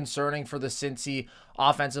still concerning for the Cincy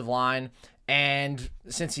offensive line. And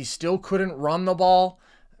since he still couldn't run the ball,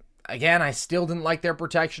 again, I still didn't like their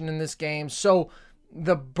protection in this game. So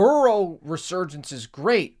the Burrow resurgence is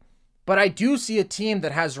great, but I do see a team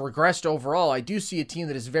that has regressed overall. I do see a team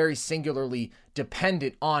that is very singularly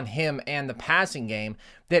dependent on him and the passing game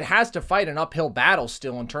that has to fight an uphill battle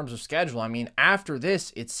still in terms of schedule. I mean, after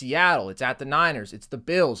this, it's Seattle, it's at the Niners, it's the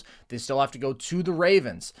Bills. They still have to go to the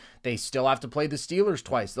Ravens. They still have to play the Steelers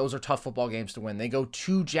twice. Those are tough football games to win. They go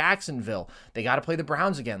to Jacksonville. They got to play the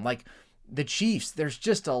Browns again. Like, the Chiefs, there's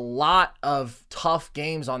just a lot of tough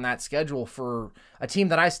games on that schedule for a team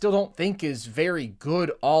that I still don't think is very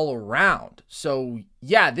good all around. So,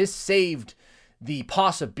 yeah, this saved the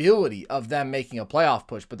possibility of them making a playoff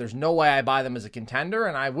push, but there's no way I buy them as a contender,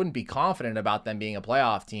 and I wouldn't be confident about them being a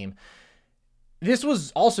playoff team. This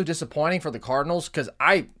was also disappointing for the Cardinals because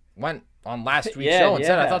I went on last week's show and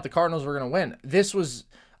said I thought the Cardinals were going to win. This was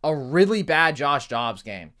a really bad Josh Dobbs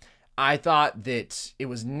game. I thought that it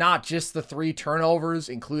was not just the 3 turnovers,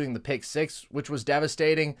 including the pick 6, which was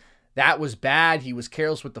devastating. That was bad. He was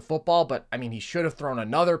careless with the football, but I mean, he should have thrown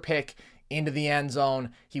another pick into the end zone.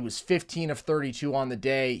 He was 15 of 32 on the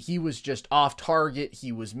day. He was just off target.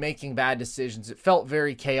 He was making bad decisions. It felt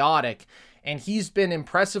very chaotic, and he's been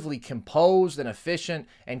impressively composed and efficient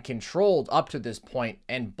and controlled up to this point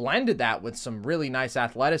and blended that with some really nice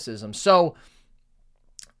athleticism. So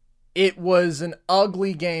it was an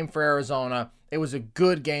ugly game for Arizona. It was a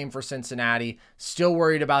good game for Cincinnati. Still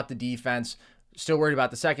worried about the defense. Still worried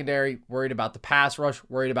about the secondary, worried about the pass rush,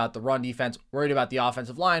 worried about the run defense, worried about the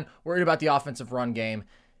offensive line, worried about the offensive run game.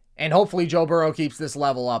 And hopefully Joe Burrow keeps this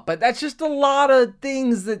level up. But that's just a lot of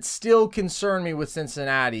things that still concern me with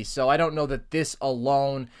Cincinnati. So I don't know that this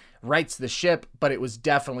alone rights the ship, but it was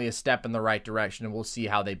definitely a step in the right direction, and we'll see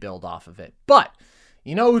how they build off of it. But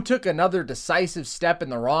you know who took another decisive step in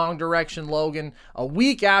the wrong direction, Logan? A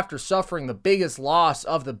week after suffering the biggest loss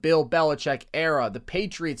of the Bill Belichick era, the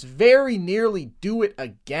Patriots very nearly do it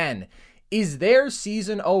again. Is their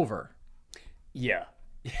season over? Yeah.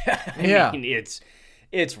 I mean,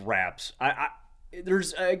 it's wraps.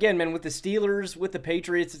 There's, again, man, with the Steelers, with the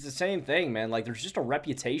Patriots, it's the same thing, man. Like, there's just a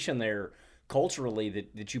reputation there culturally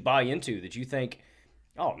that you buy into, that you think,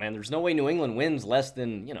 oh, man, there's no way New England wins less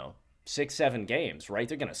than, 6-7 games, right?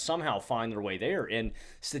 They're going to somehow find their way there. And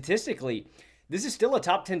statistically, this is still a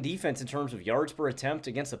top 10 defense in terms of yards per attempt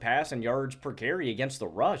against the pass and yards per carry against the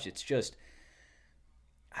rush. It's just,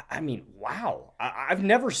 I mean, wow. I've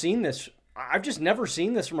never seen this. I've just never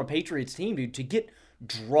seen this from a Patriots team, dude, to get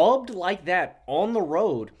drubbed like that on the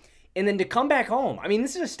road and then to come back home. I mean,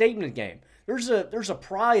 this is a statement game. There's a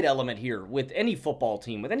pride element here with any football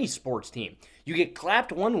team, with any sports team. You get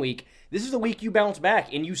clapped one week. This is the week you bounce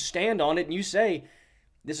back and you stand on it and you say,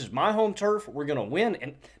 this is my home turf. We're going to win.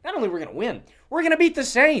 And not only we're going to win, we're going to beat the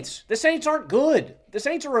Saints. The Saints aren't good. The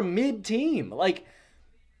Saints are a mid team. Like,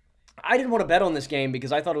 I didn't want to bet on this game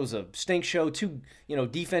because I thought it was a stink show. Two,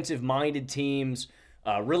 defensive-minded teams,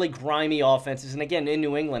 really grimy offenses. And again, in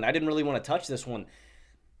New England, I didn't really want to touch this one.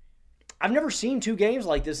 I've never seen two games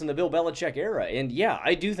like this in the Bill Belichick era. And yeah,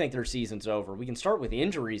 I do think their season's over. We can start with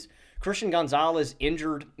injuries. Christian Gonzalez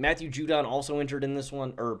injured. Matthew Judon also injured in this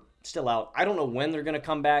one, or still out. I don't know when they're going to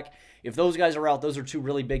come back. If those guys are out, those are two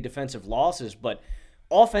really big defensive losses. But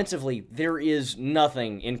offensively, there is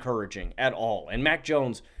nothing encouraging at all. And Mac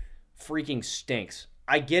Jones freaking stinks.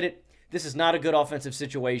 I get it. This is not a good offensive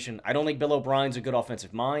situation. I don't think Bill O'Brien's a good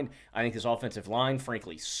offensive mind. I think this offensive line,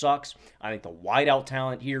 frankly, sucks. I think the wideout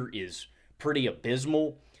talent here is pretty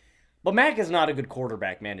abysmal. But Mac is not a good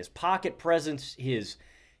quarterback, man. His pocket presence,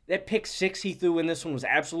 that pick six he threw in this one was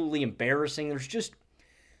absolutely embarrassing. There's just,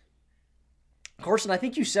 Carson, I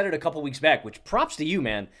think you said it a couple weeks back, which props to you,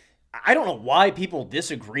 man. I don't know why people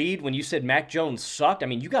disagreed when you said Mac Jones sucked. I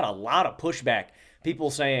mean, you got a lot of pushback. People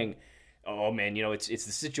saying, oh, man, it's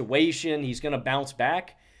the situation. He's going to bounce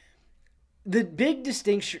back. The big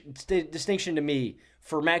distinction to me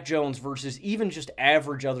for Mac Jones versus even just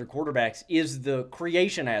average other quarterbacks is the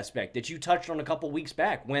creation aspect that you touched on a couple weeks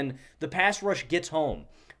back. When the pass rush gets home,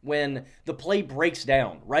 when the play breaks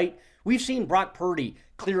down, right? We've seen Brock Purdy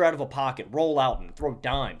clear out of a pocket, roll out, and throw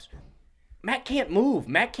dimes. Mac can't move.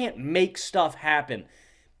 Mac can't make stuff happen.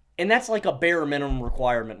 And that's like a bare minimum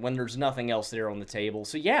requirement when there's nothing else there on the table.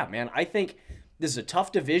 So yeah, man, I think this is a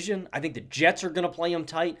tough division. I think the Jets are going to play them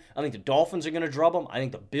tight. I think the Dolphins are going to drub them. I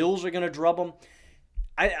think the Bills are going to drub them.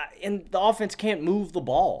 And the offense can't move the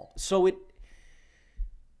ball. So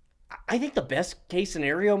I think the best case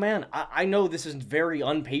scenario, man, I know this is very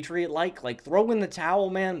un-Patriot-like. Like, throw in the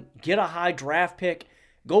towel, man. Get a high draft pick.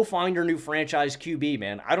 Go find your new franchise QB,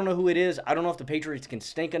 man. I don't know who it is. I don't know if the Patriots can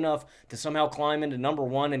stink enough to somehow climb into number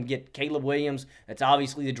one and get Caleb Williams. That's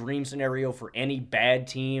obviously the dream scenario for any bad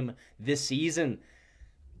team this season.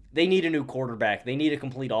 They need a new quarterback. They need a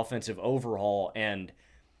complete offensive overhaul. And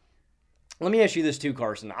let me ask you this too,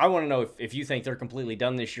 Carson. I want to know if you think they're completely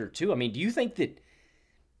done this year too. I mean, do you think that,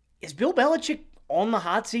 is Bill Belichick on the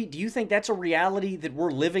hot seat? Do you think that's a reality that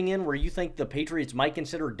we're living in where you think the Patriots might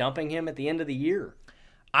consider dumping him at the end of the year?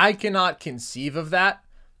 I cannot conceive of that,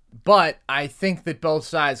 but I think that both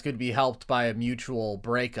sides could be helped by a mutual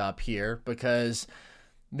breakup here because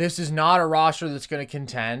this is not a roster that's going to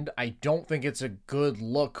contend. I don't think it's a good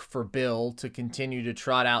look for Bill to continue to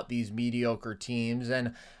trot out these mediocre teams,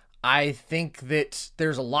 and I think that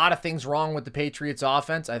there's a lot of things wrong with the Patriots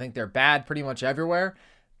offense. I think they're bad pretty much everywhere,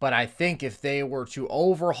 but I think if they were to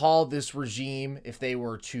overhaul this regime, if they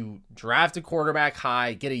were to draft a quarterback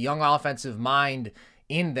high, get a young offensive mind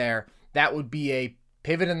in there, that would be a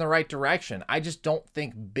pivot in the right direction. I just don't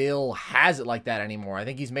think Bill has it like that anymore. I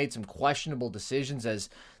think he's made some questionable decisions as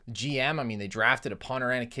GM. I mean, they drafted a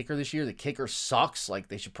punter and a kicker this year. The kicker sucks. Like,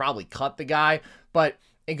 they should probably cut the guy, but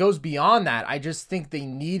it goes beyond that. I just think they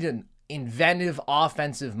need an inventive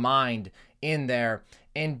offensive mind in there,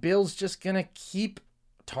 and Bill's just going to keep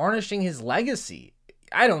tarnishing his legacy.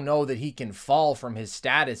 I don't know that he can fall from his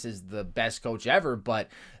status as the best coach ever, but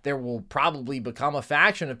there will probably become a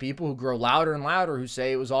faction of people who grow louder and louder who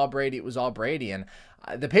say it was all Brady, it was all Brady. And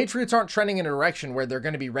the Patriots aren't trending in a direction where they're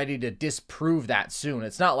going to be ready to disprove that soon.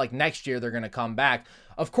 It's not like next year they're going to come back.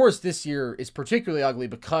 Of course, this year is particularly ugly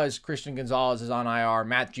because Christian Gonzalez is on IR.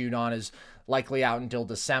 Matt Judon is likely out until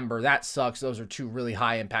December. That sucks. Those are two really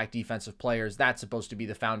high-impact defensive players. That's supposed to be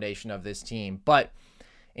the foundation of this team. But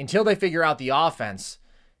until they figure out the offense,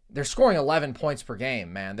 they're scoring 11 points per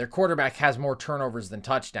game, man. Their quarterback has more turnovers than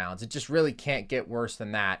touchdowns. It just really can't get worse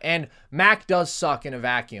than that. And Mac does suck in a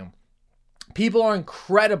vacuum. People are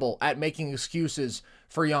incredible at making excuses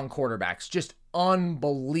for young quarterbacks. Just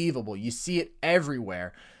unbelievable. You see it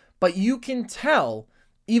everywhere. But you can tell,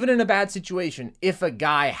 even in a bad situation, if a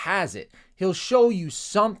guy has it, he'll show you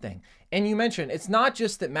something. And you mentioned, it's not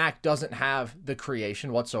just that Mac doesn't have the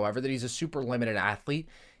creation whatsoever, that he's a super limited athlete.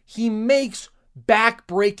 He makes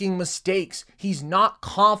back-breaking mistakes. He's not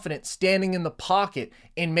confident standing in the pocket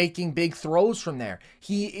and making big throws from there.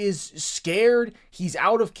 He is scared. He's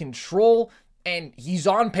out of control. And he's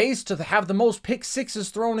on pace to have the most pick sixes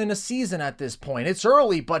thrown in a season at this point. It's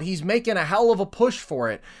early, but he's making a hell of a push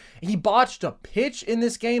for it. He botched a pitch in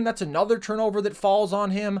this game. That's another turnover that falls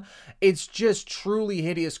on him. It's just truly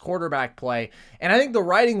hideous quarterback play. And I think the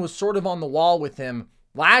writing was sort of on the wall with him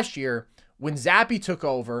last year when Zappe took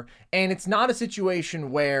over. And it's not a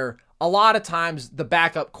situation where a lot of times the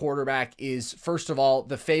backup quarterback is, first of all,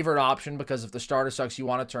 the favorite option because if the starter sucks, you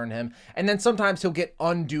want to turn him. And then sometimes he'll get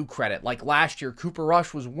undue credit. Like last year, Cooper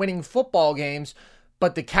Rush was winning football games,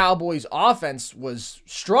 but the Cowboys' offense was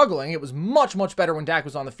struggling. It was much, much better when Dak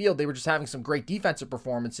was on the field. They were just having some great defensive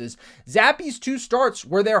performances. Zappe's 2 starts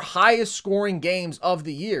were their highest scoring games of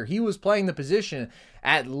the year. He was playing the position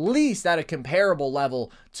at least at a comparable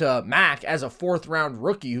level to Mac as a 4th-round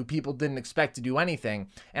rookie who people didn't expect to do anything.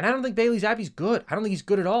 And I don't think Bailey Zappe's good. I don't think he's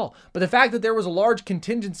good at all. But the fact that there was a large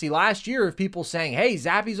contingency last year of people saying, hey,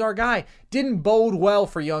 Zappe's our guy, didn't bode well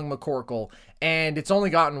for young McCorkle. And it's only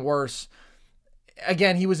gotten worse.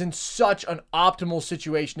 Again, he was in such an optimal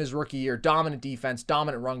situation his rookie year. Dominant defense,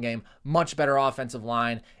 dominant run game, much better offensive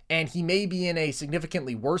line. And he may be in a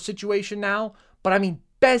significantly worse situation now. But I mean,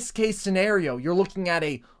 best case scenario, you're looking at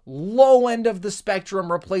a low end of the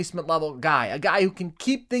spectrum replacement level guy. A guy who can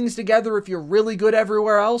keep things together if you're really good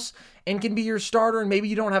everywhere else and can be your starter. And maybe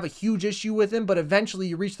you don't have a huge issue with him, but eventually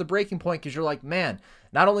you reach the breaking point because you're like, man,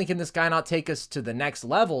 not only can this guy not take us to the next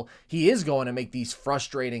level, he is going to make these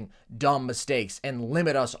frustrating, dumb mistakes and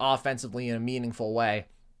limit us offensively in a meaningful way.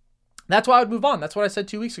 That's why I would move on. That's what I said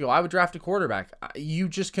 2 weeks ago. I would draft a quarterback. You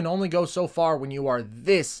just can only go so far when you are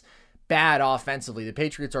this bad offensively. The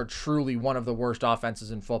Patriots are truly one of the worst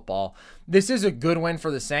offenses in football. This is a good win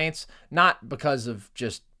for the Saints, not because of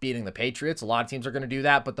just beating the Patriots. A lot of teams are going to do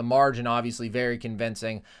that, but the margin obviously very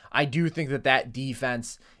convincing. I do think that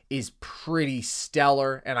defense is pretty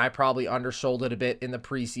stellar, and I probably undersold it a bit in the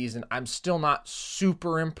preseason. I'm still not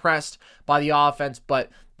super impressed by the offense, but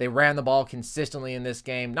they ran the ball consistently in this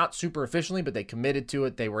game. Not super efficiently, but they committed to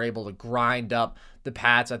it. They were able to grind up the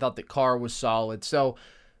Pats. I thought that Carr was solid. So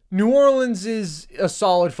New Orleans is a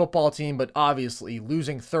solid football team, but obviously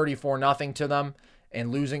losing 34-0 to them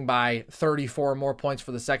and losing by 34 more points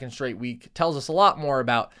for the second straight week tells us a lot more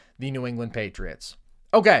about the New England Patriots.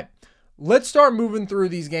 Okay, let's start moving through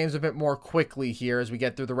these games a bit more quickly here as we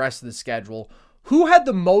get through the rest of the schedule. Who had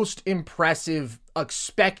the most impressive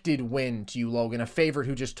expected win to you, Logan? A favorite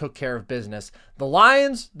who just took care of business? The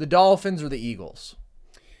Lions, the Dolphins, or the Eagles?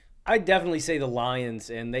 I'd definitely say the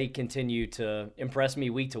Lions, and they continue to impress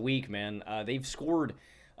me week to week, man. They've scored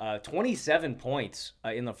 27 points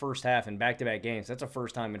in the first half in back-to-back games. That's a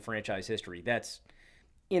first time in franchise history. That's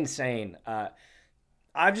insane.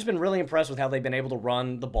 I've just been really impressed with how they've been able to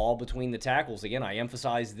run the ball between the tackles. Again, I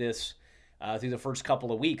emphasized this through the first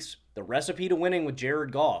couple of weeks. The recipe to winning with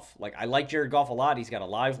Jared Goff. I like Jared Goff a lot. He's got a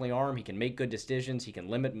lively arm. He can make good decisions. He can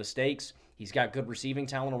limit mistakes. He's got good receiving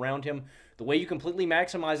talent around him. The way you completely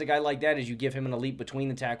maximize a guy like that is you give him an elite between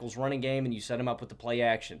the tackles running game and you set him up with the play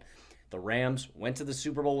action. The Rams went to the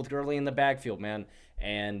Super Bowl with Gurley in the backfield, man,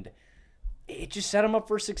 and it just set him up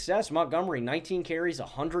for success. Montgomery, 19 carries,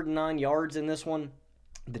 109 yards in this one.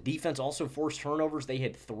 The defense also forced turnovers. They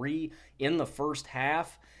had 3 in the first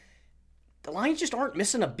half. The Lions just aren't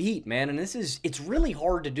missing a beat, man, and it's really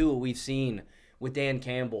hard to do what we've seen with Dan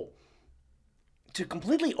Campbell. To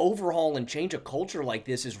completely overhaul and change a culture like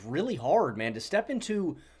this is really hard, man. To step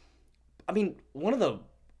into, one of the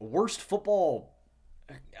worst football,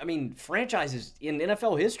 franchises in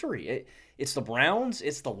NFL history. It's the Browns,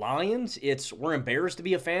 it's the Lions, we're embarrassed to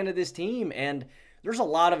be a fan of this team, and there's a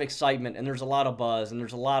lot of excitement and there's a lot of buzz and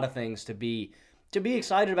there's a lot of things to be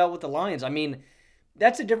excited about with the Lions. I mean,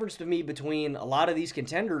 that's the difference to me between a lot of these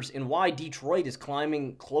contenders and why Detroit is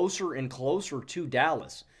climbing closer and closer to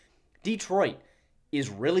Dallas. Detroit is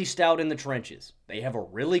really stout in the trenches. They have a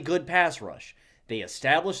really good pass rush. They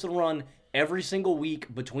establish the run every single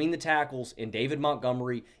week between the tackles, and David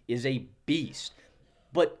Montgomery is a beast.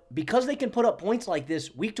 But because they can put up points like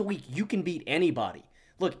this week to week, you can beat anybody.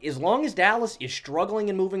 Look, as long as Dallas is struggling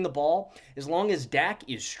in moving the ball, as long as Dak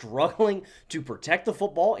is struggling to protect the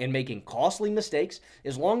football and making costly mistakes,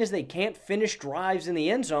 as long as they can't finish drives in the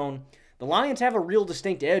end zone, the Lions have a real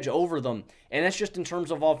distinct edge over them, and that's just in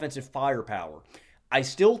terms of offensive firepower. I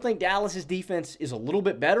still think Dallas's defense is a little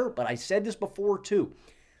bit better, but I said this before too.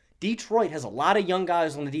 Detroit has a lot of young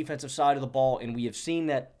guys on the defensive side of the ball, and we have seen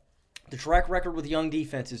that the track record with young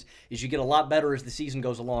defenses is you get a lot better as the season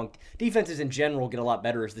goes along. Defenses in general get a lot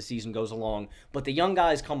better as the season goes along, but the young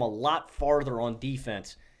guys come a lot farther on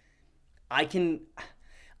defense. I can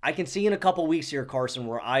see in a couple weeks here, Carson,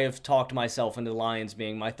 where I have talked myself into the Lions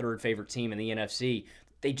being my third favorite team in the NFC.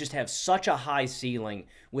 They just have such a high ceiling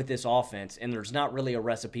with this offense, and there's not really a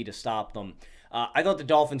recipe to stop them. I thought the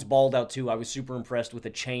Dolphins balled out too. I was super impressed with the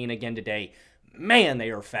chain again today. Man, they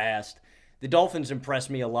are fast. The Dolphins impressed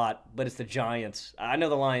me a lot, but it's the Giants. I know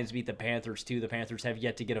the Lions beat the Panthers too. The Panthers have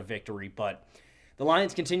yet to get a victory, but the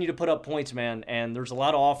Lions continue to put up points, man, and there's a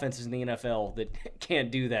lot of offenses in the NFL that can't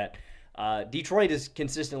do that. Detroit has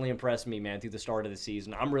consistently impressed me, man, through the start of the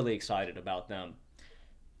season. I'm really excited about them.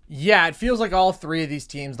 Yeah, it feels like all three of these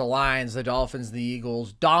teams, the Lions, the Dolphins, the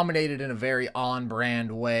Eagles, dominated in a very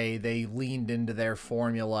on-brand way. They leaned into their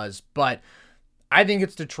formulas, but I think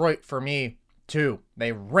it's Detroit for me, too.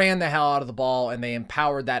 They ran the hell out of the ball, and they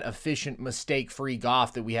empowered that efficient, mistake-free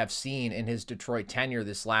Goff that we have seen in his Detroit tenure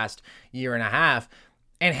this last year and a half.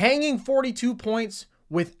 And hanging 42 points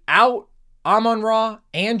without Amon-Ra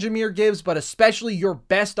and Jahmyr Gibbs, but especially your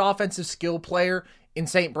best offensive skill player in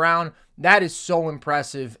St. Brown, that is so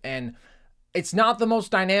impressive. And it's not the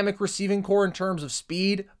most dynamic receiving core in terms of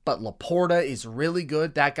speed, but Laporta is really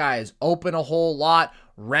good. That guy is open a whole lot.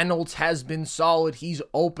 Reynolds has been solid. He's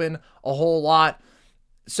open a whole lot.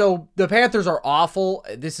 So the Panthers are awful.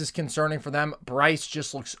 This is concerning for them. Bryce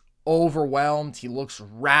just looks overwhelmed. He looks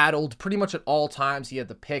rattled pretty much at all times. He had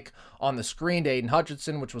the pick on the screen to Aiden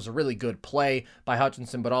Hutchinson, which was a really good play by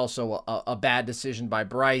Hutchinson, but also a bad decision by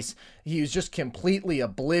Bryce. He was just completely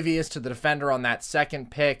oblivious to the defender on that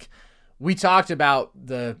second pick. We talked about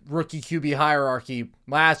the rookie QB hierarchy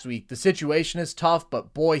last week. The situation is tough,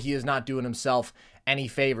 but boy, he is not doing himself any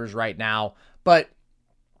favors right now. But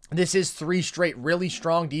this is 3 straight really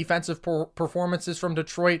strong defensive performances from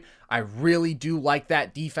Detroit. I really do like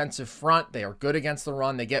that defensive front. They are good against the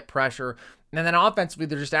run. They get pressure. And then offensively,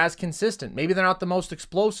 they're just as consistent. Maybe they're not the most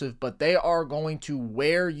explosive, but they are going to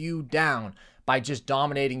wear you down by just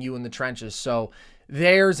dominating you in the trenches. So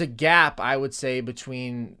there's a gap, I would say,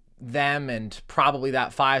 between them and probably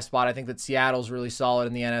that 5 spot. I think that Seattle's really solid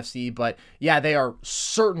in the NFC. But yeah, they are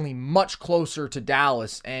certainly much closer to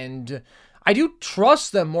Dallas. And I do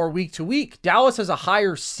trust them more week to week. Dallas has a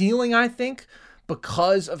higher ceiling, I think,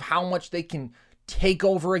 because of how much they can take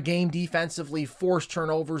over a game defensively, force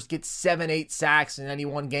turnovers, get 7-8 sacks in any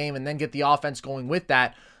one game, and then get the offense going with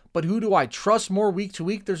that. But who do I trust more week to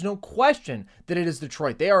week? There's no question that it is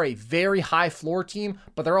Detroit. They are a very high floor team,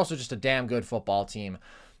 but they're also just a damn good football team.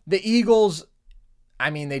 The Eagles, I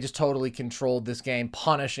mean, they just totally controlled this game,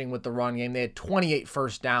 punishing with the run game. They had 28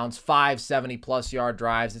 first downs, 5 70-plus yard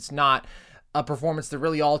drives. It's not a performance that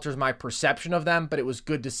really alters my perception of them, but it was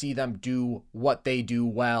good to see them do what they do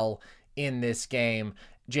well in this game.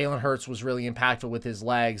 Jalen Hurts was really impactful with his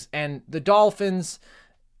legs. And the Dolphins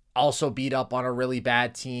also beat up on a really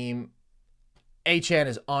bad team. Achane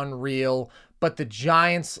is unreal, but the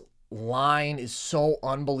Giants line is so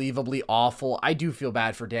unbelievably awful. I do feel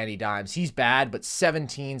bad for Danny Dimes. He's bad, but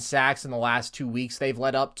 17 sacks in the last 2 weeks. They've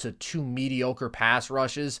led up to 2 mediocre pass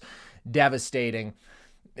rushes. Devastating.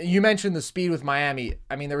 You mentioned the speed with Miami.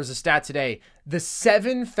 I mean, there was a stat today. The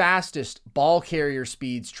 7 fastest ball carrier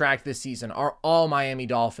speeds tracked this season are all Miami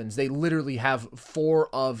Dolphins. They literally have 4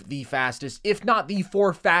 of the fastest, if not the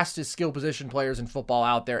 4 fastest skill position players in football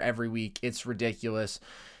out there every week. It's ridiculous.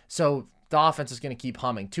 So the offense is going to keep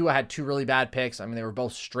humming. Tua had 2 really bad picks. I mean, they were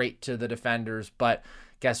both straight to the defenders, but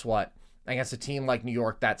guess what? Against a team like New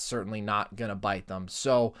York, that's certainly not going to bite them.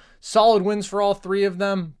 So solid wins for all 3 of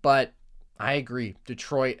them, but I agree.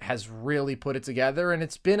 Detroit has really put it together, and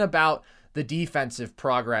it's been about the defensive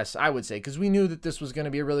progress, I would say, because we knew that this was going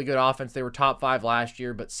to be a really good offense. They were top 5 last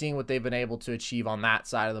year, but seeing what they've been able to achieve on that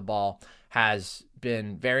side of the ball has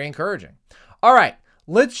been very encouraging. All right,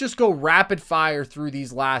 let's just go rapid fire through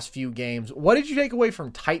these last few games. What did you take away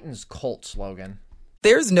from Titans-Colts, Logan?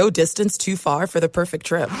 There's no distance too far for the perfect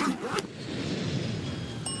trip.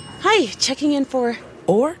 Hi, checking in for...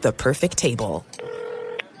 Or the perfect table.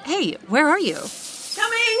 Hey, where are you?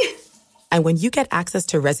 Coming! And when you get access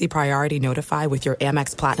to Resi Priority Notify with your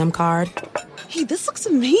Amex Platinum card... Hey, this looks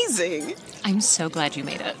amazing. I'm so glad you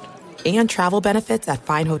made it. And travel benefits at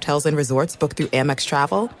fine hotels and resorts booked through Amex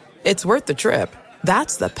Travel, it's worth the trip.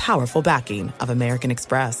 That's the powerful backing of American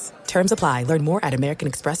Express. Terms apply. Learn more at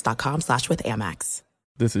americanexpress.com/withAmex.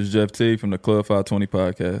 This is Jeff T from the Club 520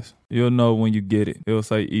 podcast. You'll know when you get it. It'll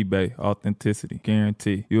say eBay, authenticity,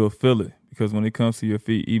 guarantee. You'll feel it because when it comes to your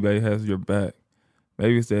feet, eBay has your back.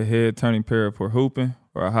 Maybe it's that head-turning pair for hooping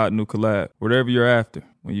or a hot new collab. Whatever you're after,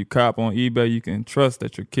 when you cop on eBay, you can trust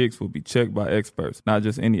that your kicks will be checked by experts, not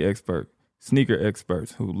just any expert. Sneaker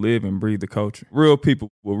experts who live and breathe the culture. Real people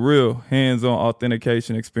with real hands-on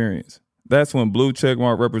authentication experience. That's when blue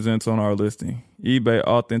checkmark represents on our listing. eBay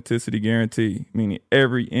Authenticity Guarantee, meaning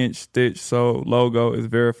every inch, stitch, sole, logo is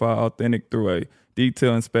verified authentic through a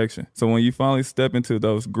detailed inspection. So when you finally step into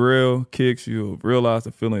those grill kicks, you'll realize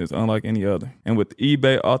the feeling is unlike any other. And with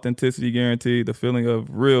eBay Authenticity Guarantee, the feeling of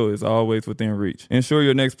real is always within reach. Ensure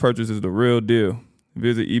your next purchase is the real deal.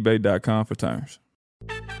 Visit ebay.com for terms.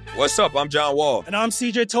 What's up? I'm John Wall. And I'm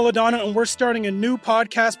CJ Toledano, and we're starting a new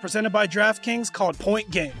podcast presented by DraftKings called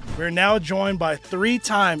Point Game. We're now joined by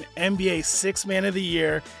three-time NBA Sixth Man of the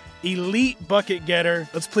Year, elite bucket getter.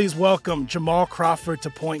 Let's please welcome Jamal Crawford to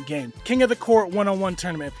Point Game. King of the Court one-on-one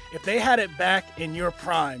tournament. If they had it back in your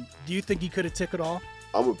prime, do you think he could have took it all?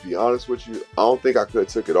 I'm going to be honest with you. I don't think I could have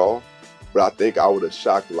took it all, but I think I would have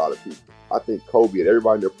shocked a lot of people. I think Kobe and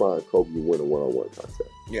everybody in their prime, Kobe would win a one-on-one contest.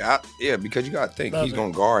 Yeah, because you got to think, he's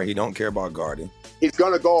going to guard. He don't care about guarding. He's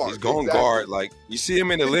going to guard. He's going to guard. Like, you see him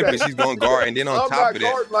in the Olympics, he's going to guard. And then on top of that. I'm not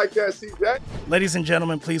guarding like that, CJ. Ladies and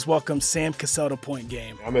gentlemen, please welcome Sam Cassell to Point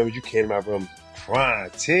Game. I remember you came to my room crying,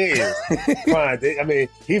 tears, crying. I mean,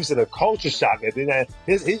 he was in a culture shock. And then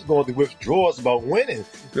he's going through withdrawals about winning.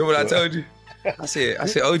 Remember what I told you? I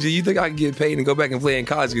said, OG, you think I can get paid and go back and play in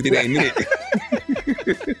college? You think I ain't it?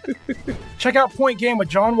 Check out Point Game with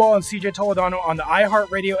John Wall and CJ Toledano on the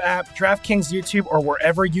iHeartRadio app, DraftKings YouTube, or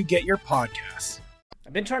wherever you get your podcasts.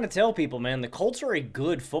 I've been trying to tell people, man, the Colts are a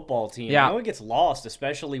good football team. Yeah. I know it gets lost,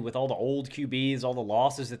 especially with all the old QBs, all the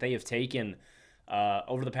losses that they have taken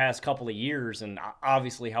over the past couple of years, and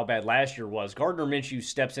obviously how bad last year was. Gardner Minshew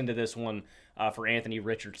steps into this one for Anthony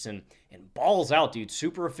Richardson and balls out, dude.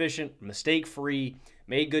 Super efficient, mistake-free,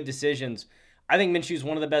 made good decisions. I think Minshew's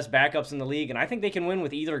one of the best backups in the league, and I think they can win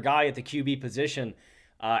with either guy at the QB position.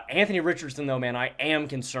 Anthony Richardson, though, man, I am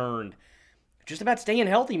concerned just about staying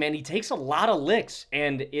healthy, man. He takes a lot of licks,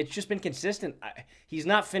 and it's just been consistent. He's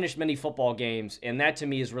not finished many football games, and that to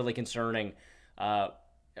me is really concerning.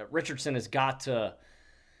 Richardson has got to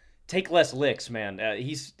take less licks, man.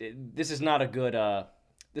 This is not a good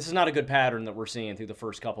pattern that we're seeing through the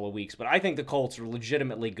first couple of weeks. But I think the Colts are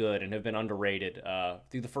legitimately good and have been underrated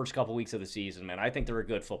through the first couple of weeks of the season, man. I think they're a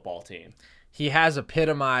good football team. He has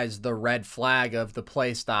epitomized the red flag of the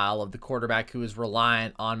play style of the quarterback who is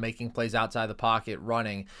reliant on making plays outside the pocket,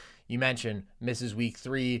 running. You mentioned misses week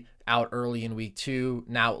 3, out early in week 2.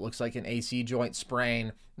 Now it looks like an AC joint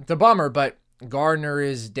sprain. It's a bummer, but Gardner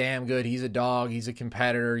is damn good. He's a dog. He's a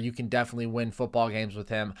competitor. You can definitely win football games with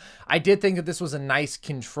him. I did think that this was a nice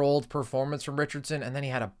controlled performance from Richardson, and then he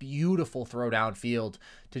had a beautiful throw downfield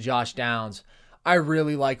to Josh Downs. I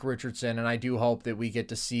really like Richardson, and I do hope that we get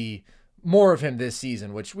to see more of him this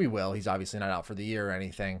season, which we will. He's obviously not out for the year or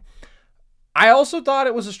anything. I also thought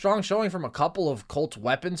it was a strong showing from a couple of Colts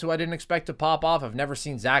weapons who I didn't expect to pop off. I've never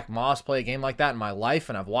seen Zach Moss play a game like that in my life,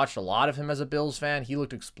 and I've watched a lot of him as a Bills fan. He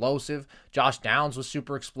looked explosive. Josh Downs was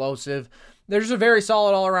super explosive. They're just a very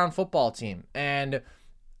solid all-around football team. And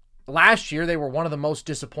last year, they were one of the most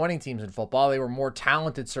disappointing teams in football. They were more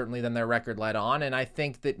talented, certainly, than their record led on, and I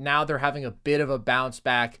think that now they're having a bit of a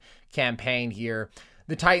bounce-back campaign here.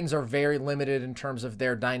 The Titans are very limited in terms of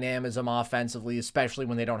their dynamism offensively, especially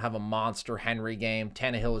when they don't have a monster Henry game.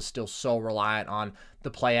 Tannehill is still so reliant on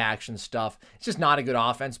the play action stuff. It's just not a good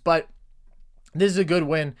offense, but this is a good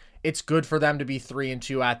win. It's good for them to be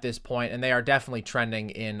 3-2 at this point, and they are definitely trending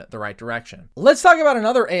in the right direction. Let's talk about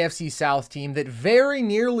another AFC South team that very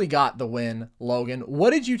nearly got the win, Logan. What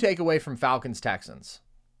did you take away from Falcons-Texans?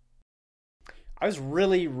 I was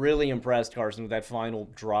really, really impressed, Carson, with that final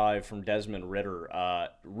drive from Desmond Ridder.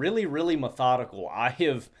 Really, really methodical. I've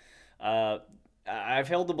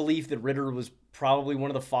held the belief that Ridder was probably one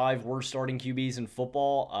of the 5 worst starting QBs in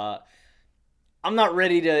football. I'm not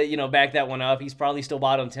ready to, back that one up. He's probably still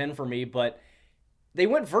bottom 10 for me, but they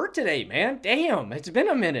went vert today, man. Damn, it's been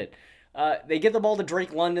a minute. They get the ball to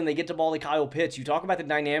Drake London. They get the ball to Kyle Pitts. You talk about the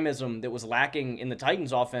dynamism that was lacking in the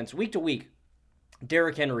Titans offense week to week.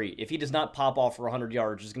 Derrick Henry, if he does not pop off for 100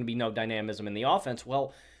 yards, there's going to be no dynamism in the offense.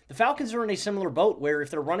 Well, the Falcons are in a similar boat where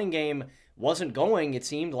if their running game wasn't going, it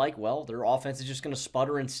seemed like, well, their offense is just going to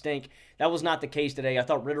sputter and stink. That was not the case today. I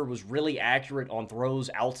thought Ritter was really accurate on throws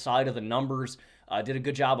outside of the numbers. Did a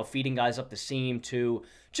good job of feeding guys up the seam to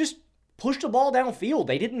just push the ball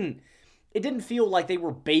downfield. It didn't feel like they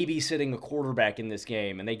were babysitting a quarterback in this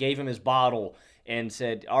game, and they gave him his bottle and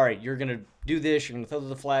said, all right, you're going to do this, you're going to throw to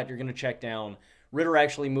the flat, you're going to check down. Ritter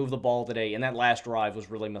actually moved the ball today, and that last drive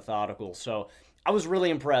was really methodical. So I was really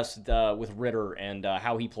impressed with Ritter and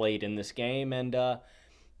how he played in this game. And,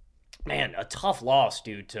 man, a tough loss,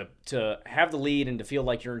 dude. To have the lead and to feel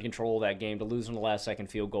like you're in control of that game, to lose on the last-second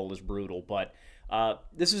field goal is brutal. But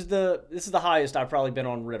this is the highest I've probably been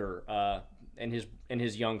on Ritter in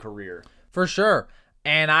his young career. For sure.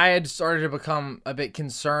 And I had started to become a bit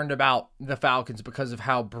concerned about the Falcons because of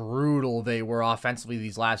how brutal they were offensively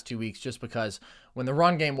these last 2 weeks, just because when the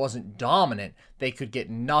run game wasn't dominant, they could get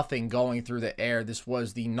nothing going through the air. This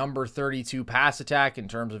was the number 32 pass attack in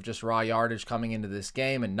terms of just raw yardage coming into this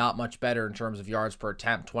game, and not much better in terms of yards per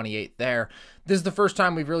attempt, 28 there. This is the first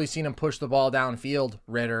time we've really seen him push the ball downfield,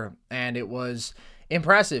 Ritter, and it was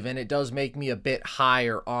impressive, and it does make me a bit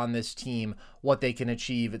higher on this team, what they can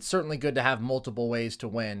achieve. It's certainly good to have multiple ways to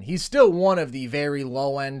win. He's still one of the very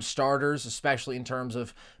low-end starters, especially in terms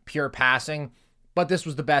of pure passing, but this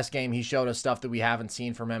was the best game. He showed us stuff that we haven't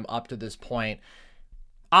seen from him up to this point.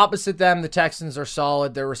 Opposite them, the Texans are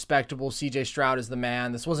solid. They're respectable. C.J. Stroud is the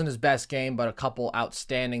man. This wasn't his best game, but a couple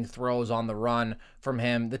outstanding throws on the run from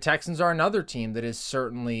him. The Texans are another team that is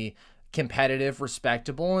certainly competitive,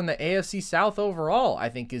 respectable, and the AFC South overall, I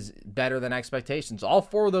think, is better than expectations. All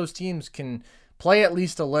four of those teams can play at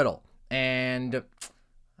least a little, and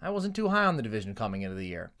I wasn't too high on the division coming into the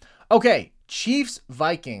year. Okay,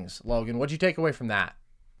 Chiefs-Vikings, Logan, what'd you take away from that?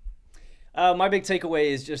 My big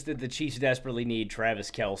takeaway is just that the Chiefs desperately need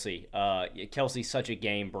Travis Kelce. Kelce's such a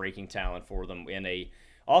game-breaking talent for them in a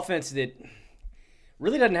offense that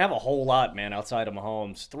really doesn't have a whole lot, man, outside of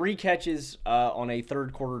Mahomes. 3 catches on a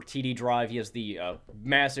third-quarter TD drive. He has the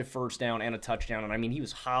massive first down and a touchdown. And, I mean, he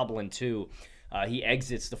was hobbling, too. He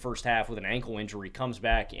exits the first half with an ankle injury, comes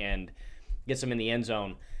back and gets him in the end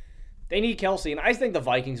zone. They need Kelce, and I think the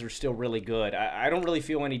Vikings are still really good. I don't really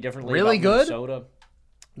feel any differently about Minnesota.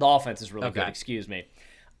 The offense is really good, excuse me.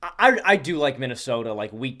 I do like Minnesota,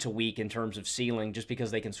 like, week to week in terms of ceiling, just because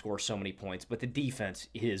they can score so many points. But the defense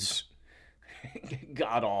is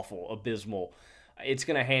god-awful, abysmal. It's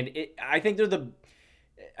going to hand it. I think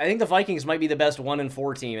the Vikings might be the best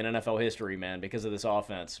 1-4 team in NFL history, man, because of this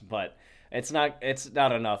offense. But it's not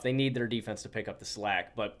enough. They need their defense to pick up the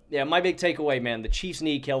slack. But yeah, my big takeaway, man, the Chiefs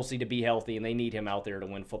need Kelce to be healthy, and they need him out there to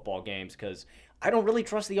win football games, because I don't really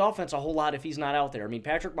trust the offense a whole lot if he's not out there. I mean,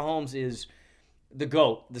 Patrick Mahomes is the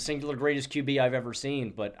GOAT, the singular greatest QB I've ever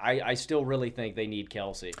seen, but I still really think they need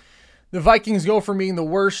Kelce. The Vikings go from being the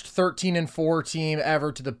worst 13-4 team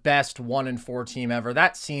ever to the best 1-4 team ever.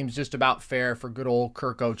 That seems just about fair for good old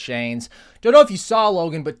Kirk O'Chains. Don't know if you saw,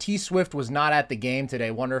 Logan, but T Swift was not at the game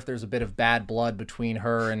today. Wonder if there's a bit of bad blood between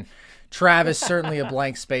her and Travis. Certainly a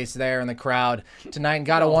blank space there in the crowd tonight. And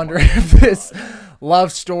gotta wonder if this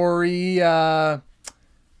love story.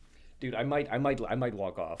 Dude, I might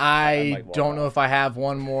walk off. I don't know if I have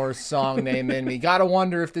one more song name in me. Gotta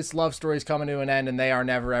wonder if this love story is coming to an end and they are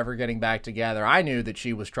never, ever getting back together. I knew that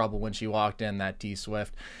she was trouble when she walked in, that T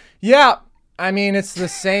Swift. Yeah, I mean, it's the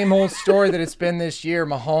same old story that it's been this year.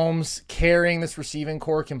 Mahomes carrying this receiving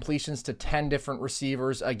core, completions to 10 different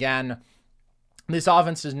receivers. Again, this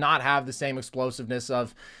offense does not have the same explosiveness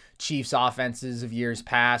of Chiefs offenses of years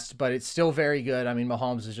past, but it's still very good. I mean,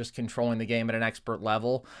 Mahomes is just controlling the game at an expert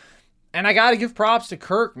level. And I got to give props to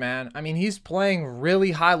Kirk, man. I mean, he's playing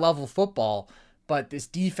really high-level football, but this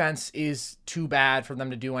defense is too bad for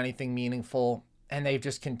them to do anything meaningful, and they've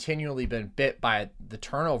just continually been bit by the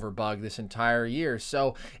turnover bug this entire year.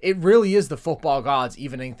 So it really is the football gods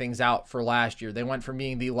evening things out for last year. They went from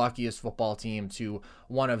being the luckiest football team to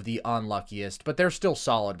one of the unluckiest, but they're still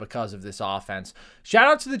solid because of this offense. Shout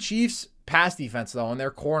out to the Chiefs pass defense, though, and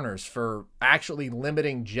their corners for actually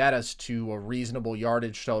limiting Jettis to a reasonable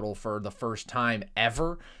yardage total for the first time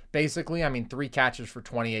ever, basically. I mean, 3 catches for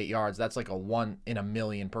 28 yards. That's like a 1 in a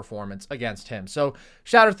million performance against him. So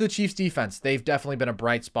shout out to the Chiefs defense. They've definitely been a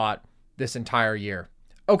bright spot this entire year.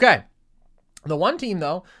 Okay, The one team,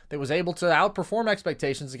 though, that was able to outperform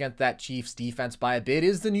expectations against that Chiefs defense by a bit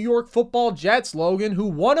is the New York Football Jets, Logan, who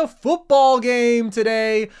won a football game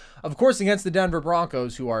today. Of course, against the Denver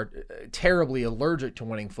Broncos, who are terribly allergic to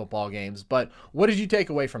winning football games. But what did you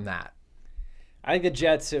take away from that? I think the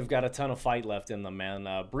Jets have got a ton of fight left in them, man.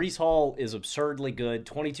 Breece Hall is absurdly good.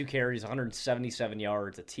 22 carries, 177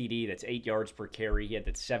 yards, a TD that's 8 yards per carry. He had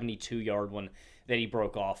that 72-yard one that he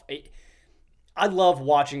broke off. I love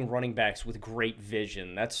watching running backs with great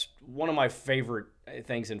vision. That's one of my favorite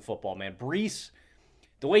things in football, man. Breece,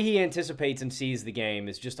 the way he anticipates and sees the game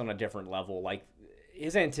is just on a different level. Like,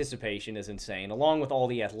 his anticipation is insane. Along with all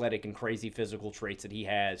the athletic and crazy physical traits that he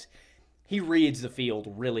has, he reads the field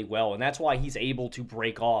really well, and that's why he's able to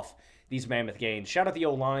break off these mammoth gains. Shout out the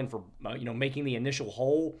O-line for making the initial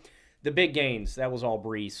hole. The big gains, that was all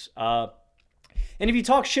Breece. And if you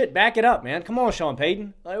talk shit, back it up, man. Come on, Sean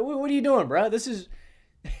Payton. Like, what are you doing, bro? This is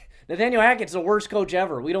Nathaniel Hackett's the worst coach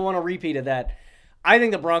ever. We don't want a repeat of that. I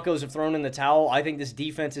think the Broncos have thrown in the towel. I think this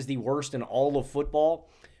defense is the worst in all of football.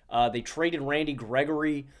 They traded Randy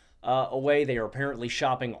Gregory away. They are apparently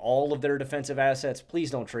shopping all of their defensive assets.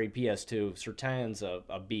 Please don't trade PS2. Surtain's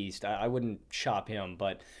a beast. I wouldn't shop him,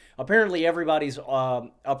 but apparently everybody's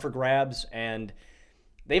up for grabs, and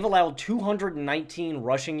they've allowed 219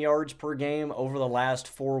 rushing yards per game over the last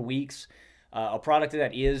 4 weeks. A product of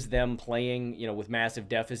that is them playing, with massive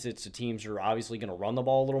deficits. The teams are obviously going to run the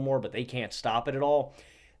ball a little more, but they can't stop it at all.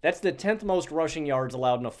 That's the 10th most rushing yards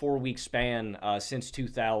allowed in a 4-week span since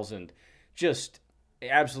 2000. Just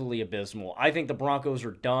absolutely abysmal. I think the Broncos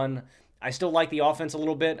are done. I still like the offense a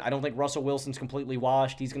little bit. I don't think Russell Wilson's completely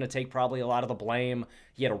washed. He's going to take probably a lot of the blame.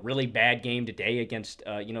 He had a really bad game today against,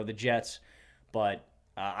 the Jets, but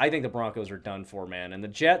I think the Broncos are done for, man. And the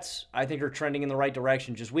Jets, I think, are trending in the right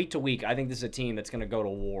direction. Just week to week, I think this is a team that's going to go to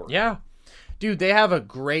war. Yeah. Dude, they have a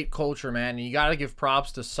great culture, man. And you got to give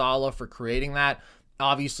props to Saleh for creating that.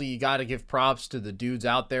 Obviously, you got to give props to the dudes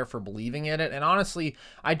out there for believing in it. And honestly,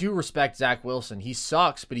 I do respect Zach Wilson. He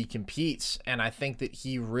sucks, but he competes. And I think that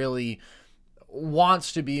he really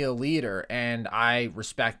wants to be a leader. And I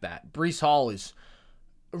respect that. Breece Hall is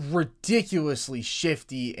ridiculously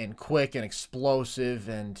shifty and quick and explosive,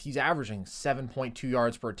 and he's averaging 7.2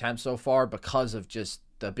 yards per attempt so far because of just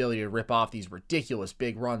the ability to rip off these ridiculous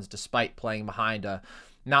big runs despite playing behind a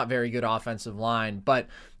not very good offensive line. But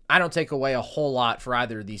I don't take away a whole lot for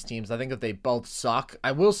either of these teams. I think that they both suck.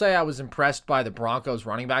 I will say I was impressed by the Broncos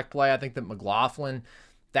running back play. I think that McLaughlin,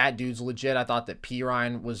 that dude's legit. I thought that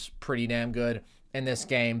Pirine was pretty damn good in this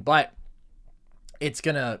game, but it's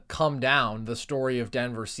going to come down, the story of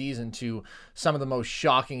Denver season, to some of the most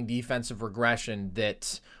shocking defensive regression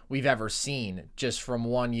that we've ever seen just from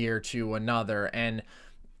one year to another. And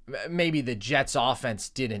maybe the Jets offense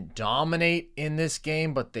didn't dominate in this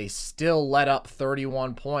game, but they still let up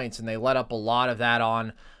 31 points, and they let up a lot of that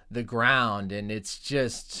on the ground. And it's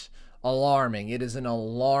just alarming. It is an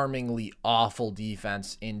alarmingly awful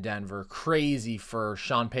defense in Denver. Crazy for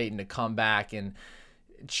Sean Payton to come back and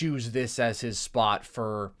choose this as his spot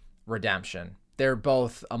for redemption. They're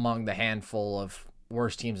both among the handful of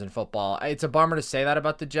worst teams in football. It's a bummer to say that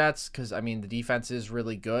about the Jets because, the defense is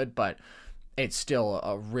really good, but it's still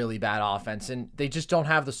a really bad offense, and they just don't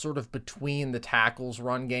have the sort of between the tackles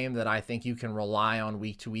run game that I think you can rely on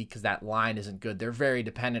week to week because that line isn't good. They're very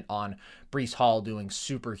dependent on Breece Hall doing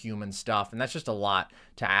superhuman stuff, and that's just a lot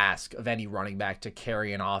to ask of any running back to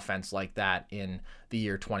carry an offense like that in the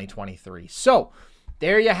year 2023. So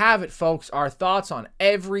there you have it, folks. Our thoughts on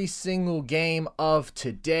every single game of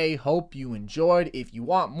today. Hope you enjoyed. If you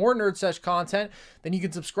want more Nerd Sesh content, then you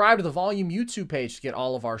can subscribe to the Volume YouTube page to get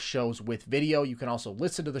all of our shows with video. You can also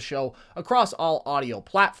listen to the show across all audio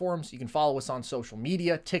platforms. You can follow us on social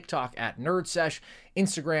media, TikTok at Nerd Sesh.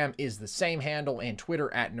 Instagram is the same handle, and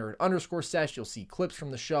Twitter at Nerd_Sesh. You'll see clips from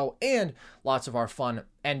the show and lots of our fun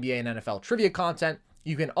NBA and NFL trivia content.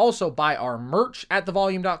 You can also buy our merch at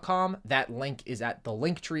thevolume.com. That link is at the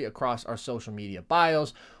link tree across our social media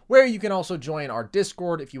bios, where you can also join our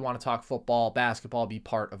Discord if you want to talk football, basketball, be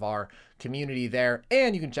part of our community there.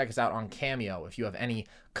 And you can check us out on Cameo if you have any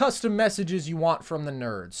custom messages you want from the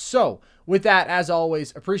nerds. So with that, as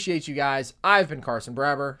always, appreciate you guys. I've been Carson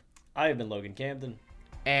Breber. I have been Logan Camden.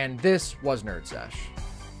 And this was Nerd Sesh.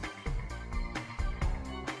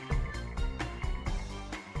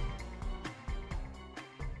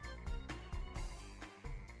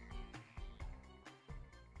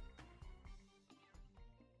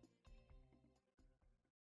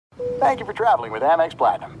 Thank you for traveling with Amex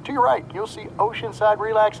Platinum. To your right, you'll see oceanside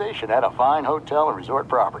relaxation at a fine hotel and resort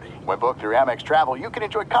property. When booked through Amex Travel, you can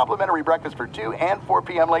enjoy complimentary breakfast for 2 and 4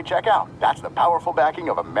 p.m. late checkout. That's the powerful backing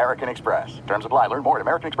of American Express. Terms apply. Learn more at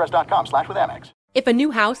americanexpress.com/withAmex. If a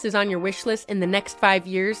new house is on your wish list in the next 5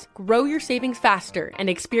 years, grow your savings faster and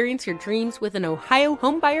experience your dreams with an Ohio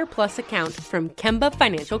Homebuyer Plus account from Kemba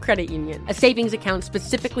Financial Credit Union. A savings account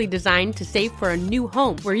specifically designed to save for a new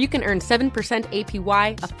home, where you can earn 7%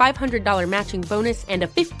 APY, a $500 matching bonus, and a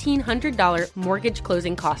 $1,500 mortgage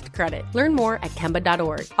closing cost credit. Learn more at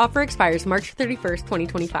Kemba.org. Offer expires March 31st,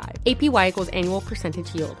 2025. APY equals annual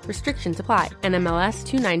percentage yield. Restrictions apply. NMLS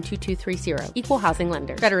 292230. Equal housing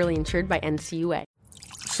lender. Federally insured by NCUA.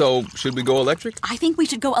 So, should we go electric? I think we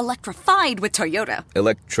should go electrified with Toyota.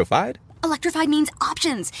 Electrified? Electrified means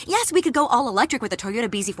options. Yes, we could go all electric with the Toyota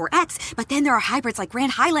BZ4X, but then there are hybrids like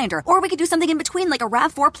Grand Highlander, or we could do something in between like a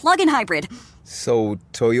RAV4 plug-in hybrid. So,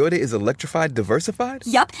 Toyota is electrified diversified?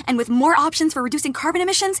 Yup, and with more options for reducing carbon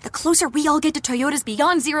emissions, the closer we all get to Toyota's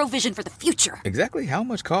Beyond Zero vision for the future. Exactly how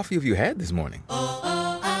much coffee have you had this morning?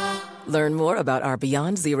 Learn more about our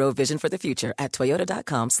Beyond Zero vision for the future at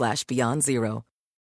toyota.com/beyond zero.